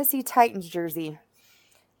wearing a Tennessee Titans jersey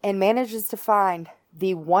and manages to find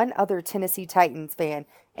the one other Tennessee Titans fan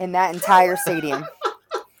in that entire stadium.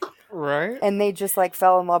 Right. And they just like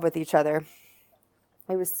fell in love with each other.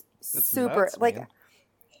 It was super nuts, like man.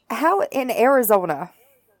 How in Arizona?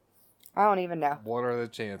 I don't even know. What are the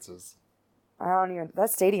chances? That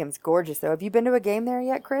stadium's gorgeous though. Have you been to a game there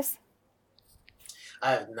yet, Chris?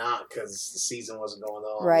 I have not, because the season wasn't going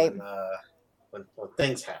on. Right. When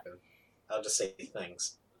things happen, I'll just say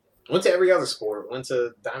things. Went to every other sport. Went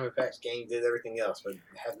to Diamondbacks game. Did everything else, but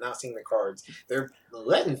have not seen the Cards. They're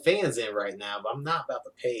letting fans in right now, but I'm not about to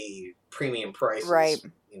pay premium prices. Right.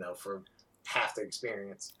 For half the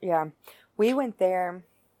experience. Yeah, we went there.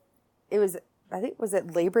 Was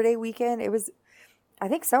it Labor Day weekend? I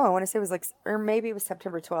think so. I want to say it was like, or maybe it was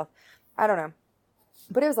September 12th. I don't know.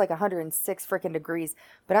 But it was like 106 freaking degrees.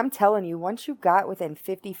 But I'm telling you, once you got within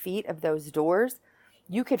 50 feet of those doors,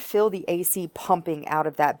 you could feel the AC pumping out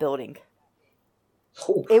of that building.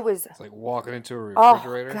 Oh. It's like walking into a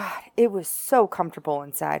refrigerator. Oh, God. It was so comfortable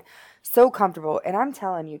inside. So comfortable. And I'm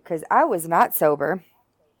telling you, because I was not sober.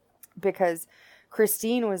 Because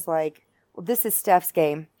Christine was like, well, this is Steph's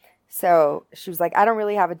game. So she was like, I don't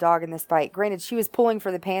really have a dog in this fight. Granted, she was pulling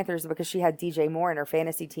for the Panthers because she had DJ Moore in her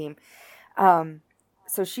fantasy team.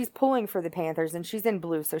 So she's pulling for the Panthers, and she's in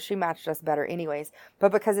blue, so she matched us better anyways.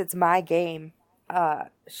 But because it's my game,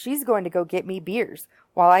 she's going to go get me beers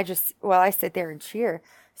while I sit there and cheer.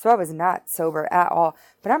 So I was not sober at all.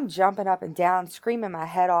 But I'm jumping up and down, screaming my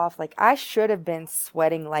head off. Like, I should have been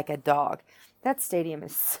sweating like a dog. That stadium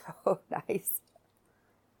is so nice.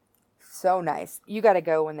 So nice. You got to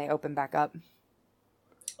go when they open back up.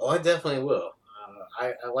 Oh, I definitely will.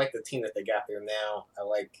 I like the team that they got there now. I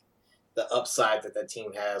like the upside that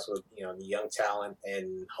team has with the young talent,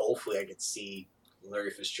 and hopefully I get to see Larry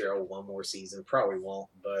Fitzgerald one more season. Probably won't,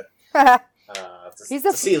 but to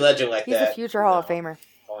see a legend like that, he's a future Hall of Famer.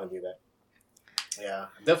 I want to do that. Yeah,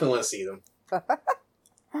 I definitely want to see them.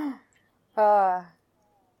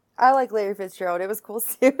 I like Larry Fitzgerald. It was cool.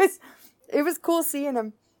 It was cool seeing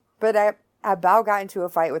him, but I about got into a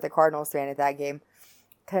fight with a Cardinals fan at that game.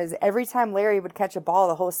 Because every time Larry would catch a ball,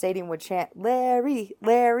 the whole stadium would chant, Larry,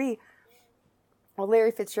 Larry. Well,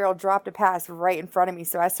 Larry Fitzgerald dropped a pass right in front of me,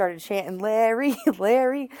 so I started chanting, Larry,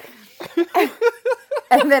 Larry.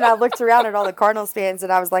 And then I looked around at all the Cardinals fans,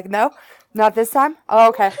 and I was like, no, not this time? Oh,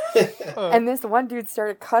 okay. And this one dude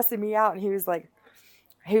started cussing me out, and he was like,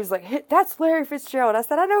 that's Larry Fitzgerald. I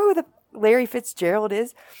said, I know who the Larry Fitzgerald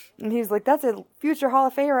is. And he was like, that's a future Hall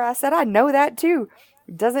of Famer. I said, I know that too.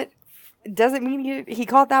 Doesn't mean he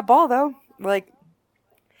caught that ball, though. Like,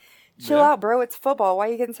 chill out, bro. It's football. Why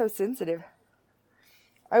are you getting so sensitive?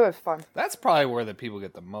 It was fun. That's probably where the people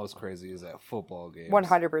get the most crazy is at football games.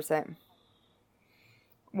 100%.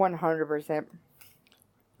 100%.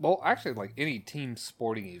 Well, actually, like any team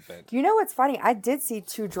sporting event. You know what's funny? I did see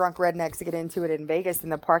 2 drunk rednecks get into it in Vegas in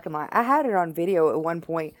the parking lot. I had it on video at one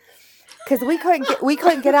point because we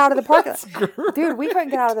couldn't get out of the parking lot. Dude, we couldn't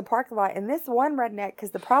get out of the parking lot. And this one redneck,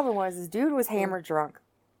 because the problem was this dude was hammered drunk.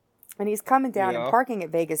 And he's coming down, and parking at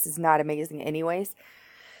Vegas is not amazing anyways.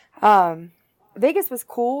 Vegas was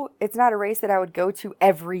cool. It's not a race that I would go to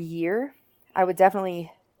every year. I would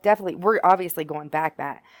definitely, we're obviously going back,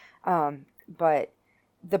 Matt. But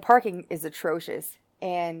the parking is atrocious.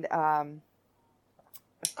 And I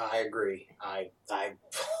agree. I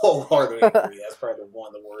wholeheartedly agree. That's probably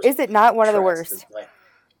one of the worst. Is it not one of the worst?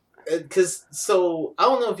 Because, so, I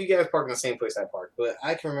don't know if you guys park in the same place I park, but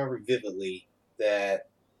I can remember vividly that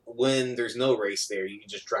when there's no race there, you can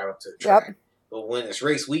just drive up to the track. Yep. But when it's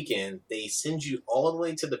race weekend, they send you all the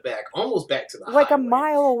way to the back, almost back to the highway. Like a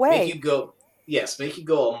mile away. Make you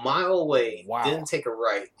go a mile away, then take a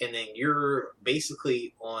right, and then you're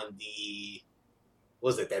basically on the,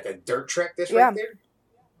 what is it, that dirt track that's right there?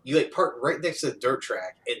 You like park right next to the dirt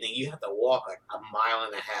track, and then you have to walk like a mile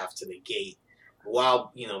and a half to the gate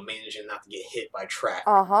while, managing not to get hit by traffic.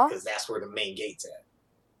 Because that's where the main gate's at.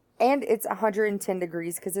 And it's 110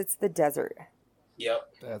 degrees because it's the desert. Yep.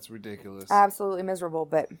 That's ridiculous. Absolutely miserable,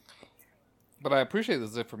 but I appreciate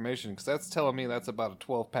this information because that's telling me that's about a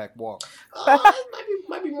 12-pack walk.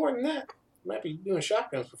 Might be more than that. Might be doing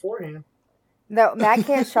shotguns beforehand. No, Matt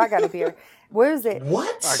can't shotgun a beer. What is it?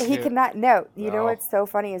 What? He cannot. No. You know what's so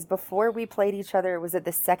funny is before we played each other, was it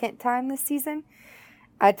the second time this season?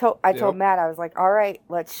 I told Matt, I was like, all right,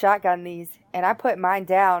 let's shotgun these. And I put mine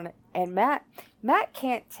down, and Matt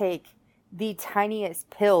can't take the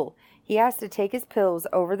tiniest pill. He has to take his pills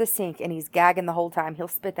over the sink, and he's gagging the whole time. He'll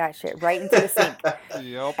spit that shit right into the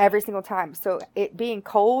sink every single time. So it being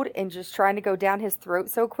cold and just trying to go down his throat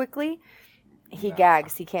so quickly, he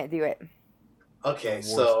gags. He can't do it. Okay,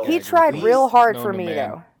 so he tried real hard for me,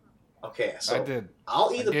 though. Okay, so I did.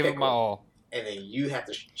 I'll eat a pickle, it my all, and then you have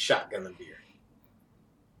to shotgun the beer.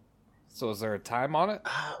 So is there a time on it?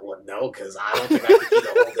 Well, no, because I don't think I can eat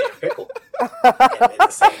a whole damn pickle at the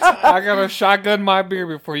same time. I gotta shotgun my beer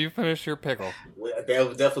before you finish your pickle. That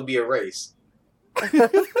would definitely be a race.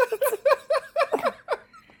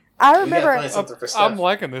 I remember. I'm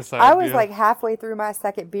liking this idea. I was like halfway through my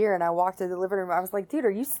second beer, and I walked to the living room. I was like, "Dude,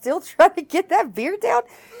 are you still trying to get that beer down?"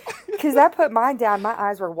 Because I put mine down. My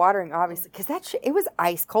eyes were watering, obviously, because it was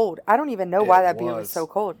ice cold. I don't even know why that beer was so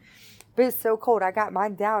cold. But it's so cold. I got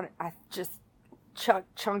mine down. I just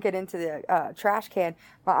chunk it into the trash can.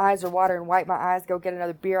 My eyes are watering white. My eyes go get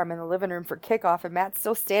another beer. I'm in the living room for kickoff, and Matt's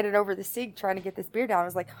still standing over the sink trying to get this beer down. I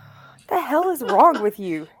was like, what the hell is wrong with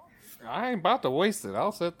you? I ain't about to waste it.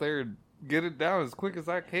 I'll sit there and get it down as quick as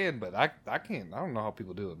I can, but I can't. I don't know how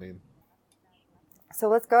people do it, man. So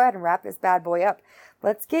let's go ahead and wrap this bad boy up.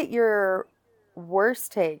 Let's get your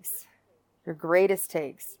worst takes, your greatest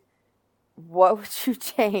takes. What would you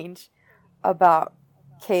change about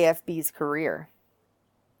KFB's career?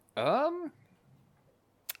 I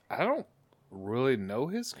don't really know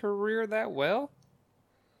his career that well.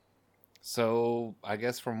 So I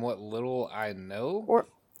guess from what little I know, or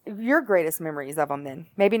your greatest memories of him, then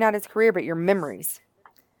maybe not his career, but your memories.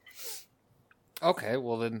 Okay,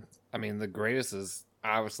 well then, I mean, the greatest is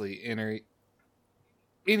obviously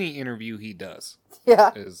any interview he does.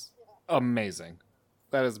 Is amazing.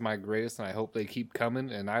 That is my greatest, and I hope they keep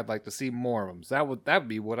coming, and I'd like to see more of them. So that would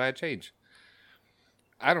be what I'd change.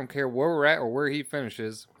 I don't care where we're at or where he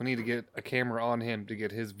finishes. We need to get a camera on him to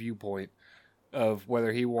get his viewpoint of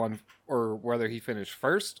whether he won or whether he finished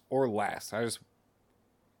first or last. I just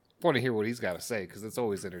want to hear what he's got to say because it's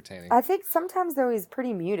always entertaining. I think sometimes though he's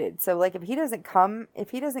pretty muted. So like if he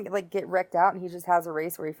doesn't like get wrecked out and he just has a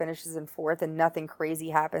race where he finishes in fourth and nothing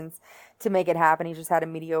crazy happens to make it happen. He just had a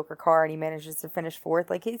mediocre car and he manages to finish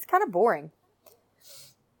fourth. Like he's kind of boring.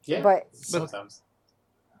 Yeah, but sometimes.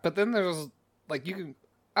 But then there's like you can.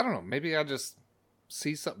 I don't know. Maybe I just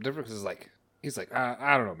see something different because he's like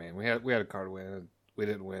I don't know, man. We had a car to win. And we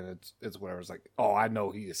didn't win. It's whatever. It's like, oh, I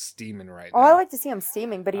know he is steaming right now. Oh, I like to see him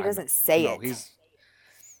steaming, but he doesn't say it.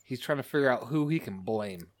 He's trying to figure out who he can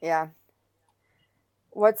blame. Yeah.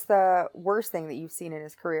 What's the worst thing that you've seen in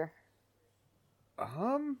his career?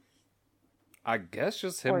 I guess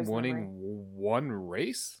just him winning one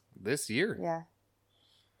race this year. Yeah.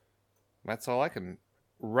 That's all I can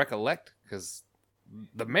recollect because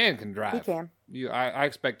the man can drive. He can. I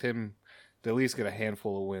expect him to at least get a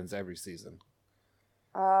handful of wins every season.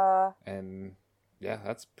 And yeah,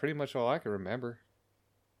 that's pretty much all I can remember.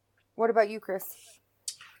 What about you, Chris?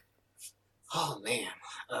 Oh man,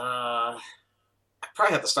 I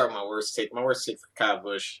probably have to start with my worst take. My worst take for Kyle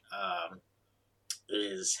Busch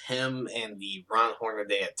is him and the Ron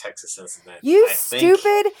Hornaday at Texas incident. You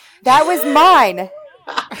stupid! That was mine.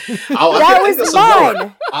 That was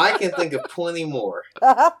mine. I can think of plenty more.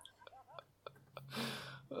 I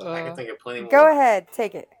can think of plenty more. Go ahead,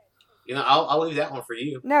 take it. I'll leave that one for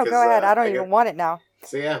you. No, go ahead. I don't even want it now.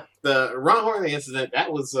 So yeah, the Ron Hornaday incident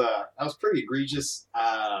that was pretty egregious.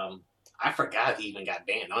 I forgot he even got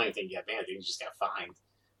banned. I don't even think he got banned. I think he just got fined.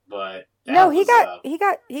 But no, he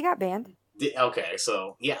got banned. Okay,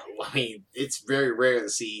 so yeah, I mean, it's very rare to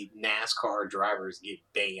see NASCAR drivers get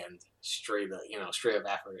banned straight up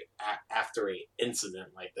after an incident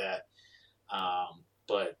like that.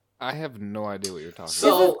 But I have no idea what you're talking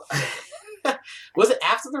about. So, was it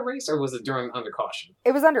after the race or was it under caution?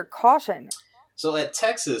 It was under caution. So at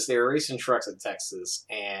Texas, they were racing trucks at Texas,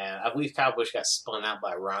 and I believe Kyle Busch got spun out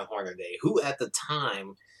by Ron Hornaday, who at the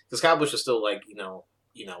time, because Kyle Busch was still like,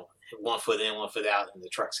 1 foot in, 1 foot out in the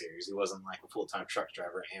truck series. He wasn't like a full-time truck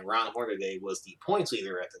driver, and Ron Hornaday was the points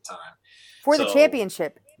leader at the time. For the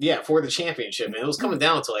championship. Yeah, for the championship. And it was coming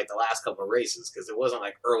down to like the last couple of races because it wasn't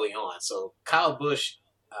like early on. So Kyle Busch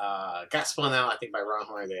got spun out, I think, by Ron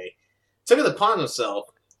Hornaday. Took it upon himself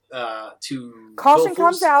to... Caution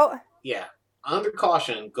comes out. Yeah. Under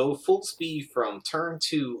caution, go full speed from turn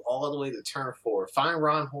 2 all the way to turn 4. Find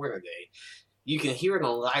Ron Hornaday. You can hear it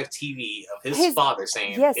on live TV of his father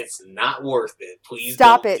saying, yes, it's not worth it. Please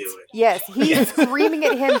stop don't it. Do it. Yes, he's screaming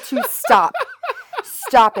at him to stop.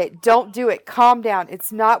 Stop it. Don't do it. Calm down.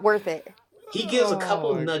 It's not worth it. He gives a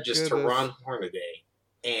couple of nudges to Ron Hornaday.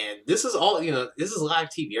 And this is all, this is live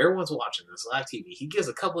TV. Everyone's watching this live TV. He gives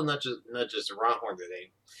a couple of nudges to Ron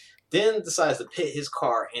Hornaday. Then decides to pit his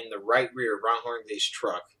car in the right rear of Ron Hornaday's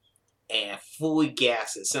truck and fully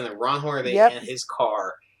gas it, sending Ron Hornaday and his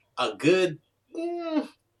car a good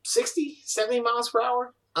 60, 70 miles per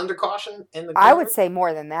hour under caution in the car. I would say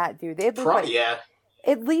more than that, dude. They'd look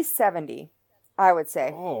at least 70, I would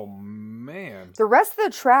say. Oh, man. The rest of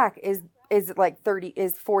the track is like 45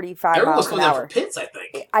 Everyone miles an hour. Everyone was going for pits, I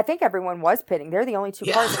think. I think everyone was pitting. They're the only two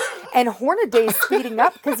cars. And Hornaday's speeding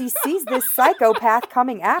up because he sees this psychopath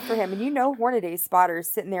coming after him. And Hornaday's spotter is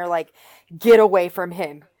sitting there like, get away from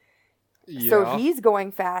him. Yeah. So he's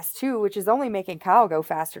going fast too, which is only making Kyle go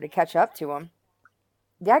faster to catch up to him.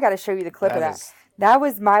 Yeah, I got to show you the clip of that. That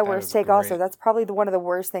was my worst take also. That's probably one of the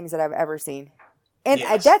worst things that I've ever seen. And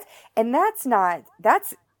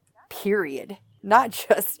that's period. Not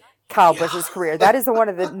just Kyle Busch's career. That is one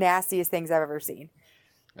of the nastiest things I've ever seen.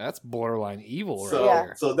 That's borderline evil right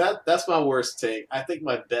there. So that's my worst take. I think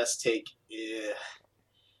my best take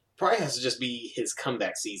probably has to just be his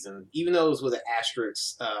comeback season. Even though it was with an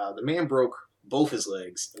asterisk, the man broke both his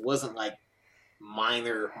legs. It wasn't like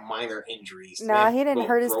minor injuries. Nah, he didn't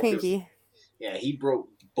hurt his pinky. He broke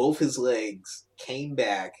both his legs, came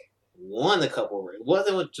back, won a couple of races. It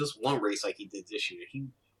wasn't just one race like he did this year. He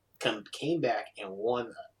came back and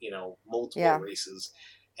won, multiple races.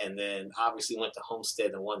 And then obviously went to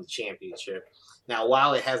Homestead and won the championship. Now,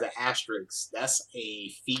 while it has an asterisk, that's a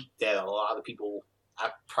feat that a lot of people,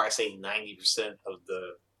 I'd probably say 90% of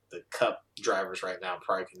the Cup drivers right now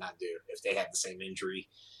probably could not do if they had the same injury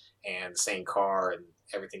and the same car and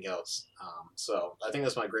everything else. So I think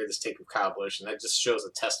that's my greatest take of Kyle Busch, and that just shows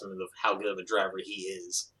a testament of how good of a driver he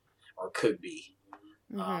is or could be.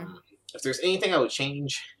 Mm-hmm. If there's anything I would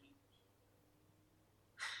change,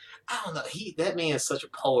 I don't know. That man is such a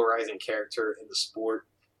polarizing character in the sport.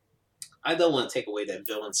 I don't want to take away that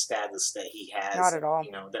villain status that he has. Not at all.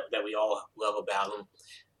 That we all love about him.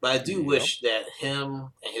 But I do wish that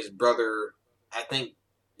him and his brother, I think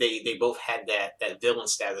they both had that villain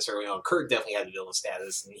status early on. Kurt definitely had the villain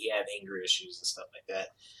status, and he had anger issues and stuff like that.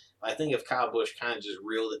 But I think if Kyle Busch kind of just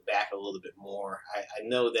reeled it back a little bit more, I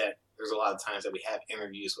know that there's a lot of times that we have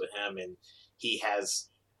interviews with him, and he has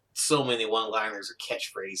so many one-liners or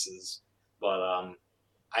catchphrases, but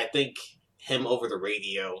I think him over the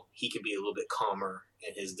radio, he could be a little bit calmer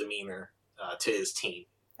in his demeanor to his team.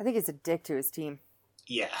 I think he's a dick to his team.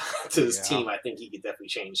 Yeah, to his team, I think he could definitely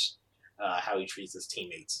change how he treats his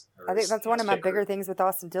teammates. I think that's one of my bigger things with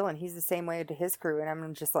Austin Dillon. He's the same way to his crew, and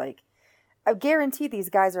I'm just like, I guarantee these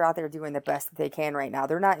guys are out there doing the best that they can right now.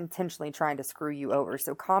 They're not intentionally trying to screw you over,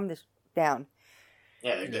 so calm this down.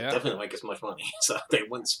 Yeah, they definitely make as much money, so they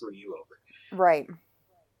wouldn't screw you over. Right.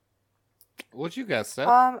 What you got,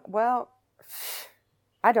 Steph? Well,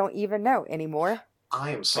 I don't even know anymore. I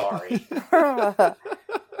am sorry.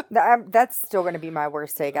 That's still going to be my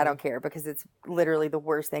worst take. I don't care because it's literally the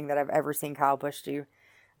worst thing that I've ever seen Kyle Busch do.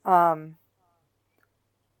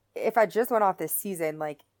 If I just went off this season,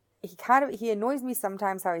 like he annoys me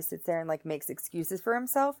sometimes how he sits there and like makes excuses for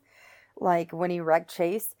himself. Like when he wrecked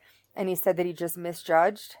Chase, and he said that he just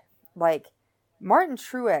misjudged. Like, Martin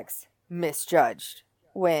Truex misjudged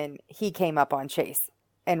when he came up on Chase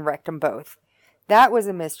and wrecked them both. That was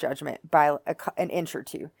a misjudgment by an inch or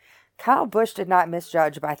two. Kyle Busch did not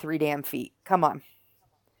misjudge by 3 damn feet. Come on.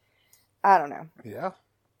 I don't know. Yeah.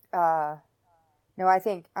 No, I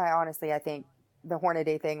think the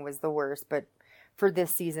Hornaday thing was the worst, but for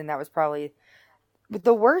this season, that was probably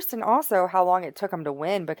the worst, and also how long it took him to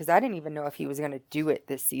win, because I didn't even know if he was going to do it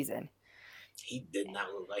this season. He did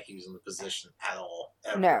not look like he was in the position at all.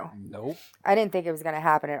 Ever. No. Nope. I didn't think it was going to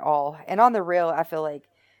happen at all. And on the real, I feel like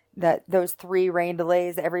that those 3 rain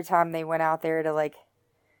delays, every time they went out there to, like,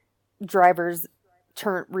 drivers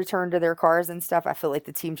return to their cars and stuff, I feel like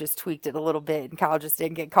the team just tweaked it a little bit, and Kyle just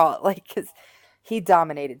didn't get caught, like, because he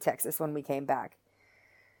dominated Texas when we came back.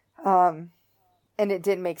 And it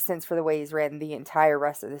didn't make sense for the way he's ran the entire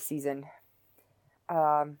rest of the season.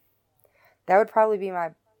 That would probably be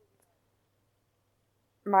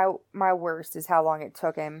my worst, is how long it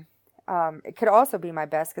took him. It could also be my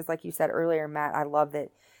best, because like you said earlier, Matt, I love that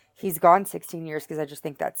he's gone 16 years, because I just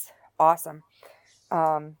think that's awesome.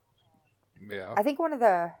 Yeah. I think one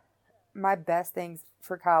of my best things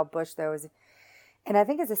for Kyle Busch, though, is, and I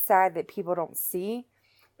think it's a side that people don't see,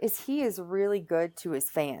 is he is really good to his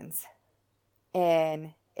fans.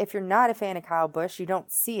 And if you're not a fan of Kyle Busch, you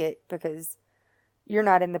don't see it because you're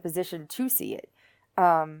not in the position to see it.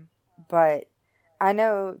 But I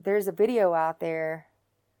know there's a video out there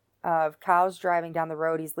of Kyle's driving down the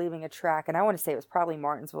road. He's leaving a track, and I want to say it was probably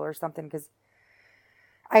Martinsville or something, because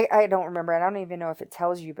I don't remember. I don't even know if it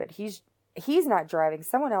tells you, but he's not driving.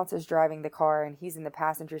 Someone else is driving the car, and he's in the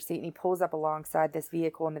passenger seat, and he pulls up alongside this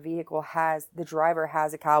vehicle, and the driver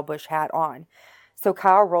has a Kyle Busch hat on. So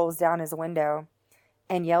Kyle rolls down his window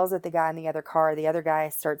and yells at the guy in the other car. The other guy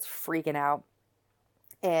starts freaking out,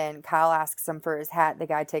 and Kyle asks him for his hat. The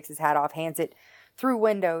guy takes his hat off, hands it through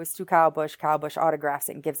windows to Kyle Busch. Kyle Busch autographs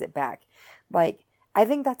it and gives it back. Like, I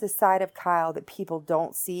think that's a side of Kyle that people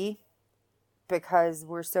don't see, because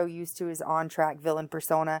we're so used to his on-track villain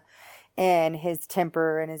persona and his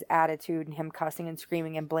temper and his attitude and him cussing and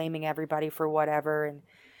screaming and blaming everybody for whatever. And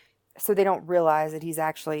so they don't realize that he's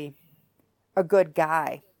actually a good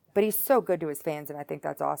guy. But he's so good to his fans, and I think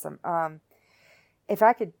that's awesome. If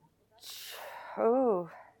I could... I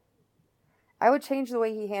would change the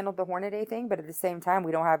way he handled the Hornaday thing, but at the same time,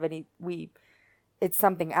 we don't have any... It's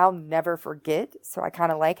something I'll never forget, so I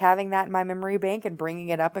kind of like having that in my memory bank and bringing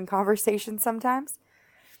it up in conversation sometimes.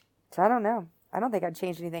 So I don't know. I don't think I'd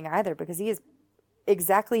change anything either, because he is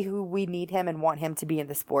exactly who we need him and want him to be in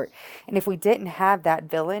the sport. And if we didn't have that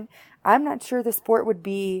villain, I'm not sure the sport would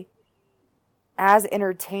be as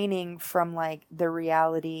entertaining from, like, the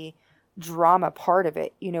reality drama part of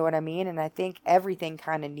it. You know what I mean? And I think everything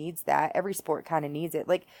kind of needs that. Every sport kind of needs it.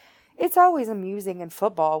 Like, it's always amusing in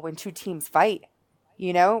football when 2 teams fight.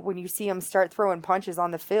 You know, when you see them start throwing punches on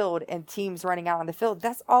the field and teams running out on the field,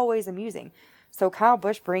 that's always amusing. So Kyle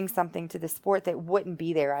Busch brings something to the sport that wouldn't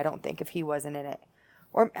be there, I don't think, if he wasn't in it.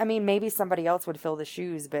 Or, I mean, maybe somebody else would fill the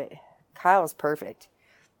shoes, but Kyle's perfect.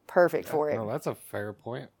 Perfect for it. No, that's a fair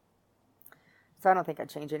point. So I don't think I'd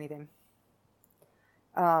change anything.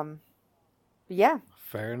 Yeah.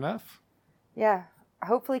 Fair enough. Yeah.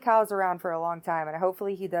 Hopefully Kyle's around for a long time, and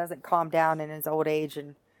hopefully he doesn't calm down in his old age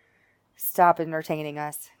and stop entertaining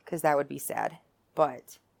us, because that would be sad.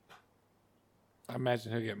 But I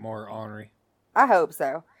imagine he'll get more ornery. I hope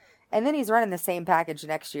so. And then he's running the same package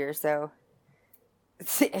next year, so...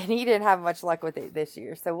 And he didn't have much luck with it this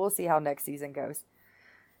year, so we'll see how next season goes.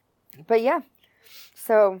 But yeah,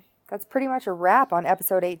 so that's pretty much a wrap on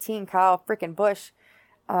episode 18, Kyle frickin' Busch.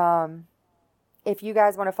 If you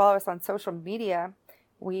guys want to follow us on social media,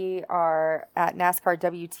 we are at NASCAR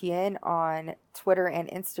WTN on Twitter and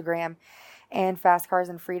Instagram, and Fast Cars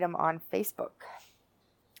and Freedom on Facebook.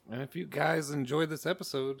 And if you guys enjoyed this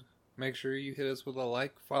episode, make sure you hit us with a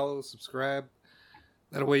like, follow, subscribe.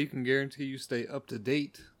 That way you can guarantee you stay up to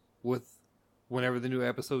date with whenever the new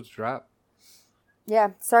episodes drop. Yeah,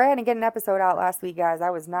 sorry I didn't get an episode out last week, guys. I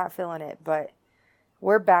was not feeling it, but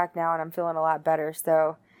we're back now and I'm feeling a lot better.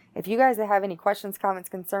 So if you guys have any questions, comments,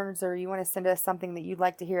 concerns, or you want to send us something that you'd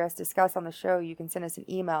like to hear us discuss on the show, you can send us an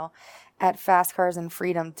email at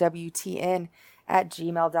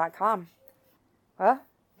fastcarsandfreedomwtn@gmail.com. Well,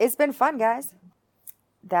 it's been fun, guys.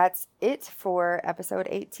 That's it for episode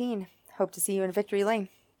 18. Hope to see you in Victory Lane.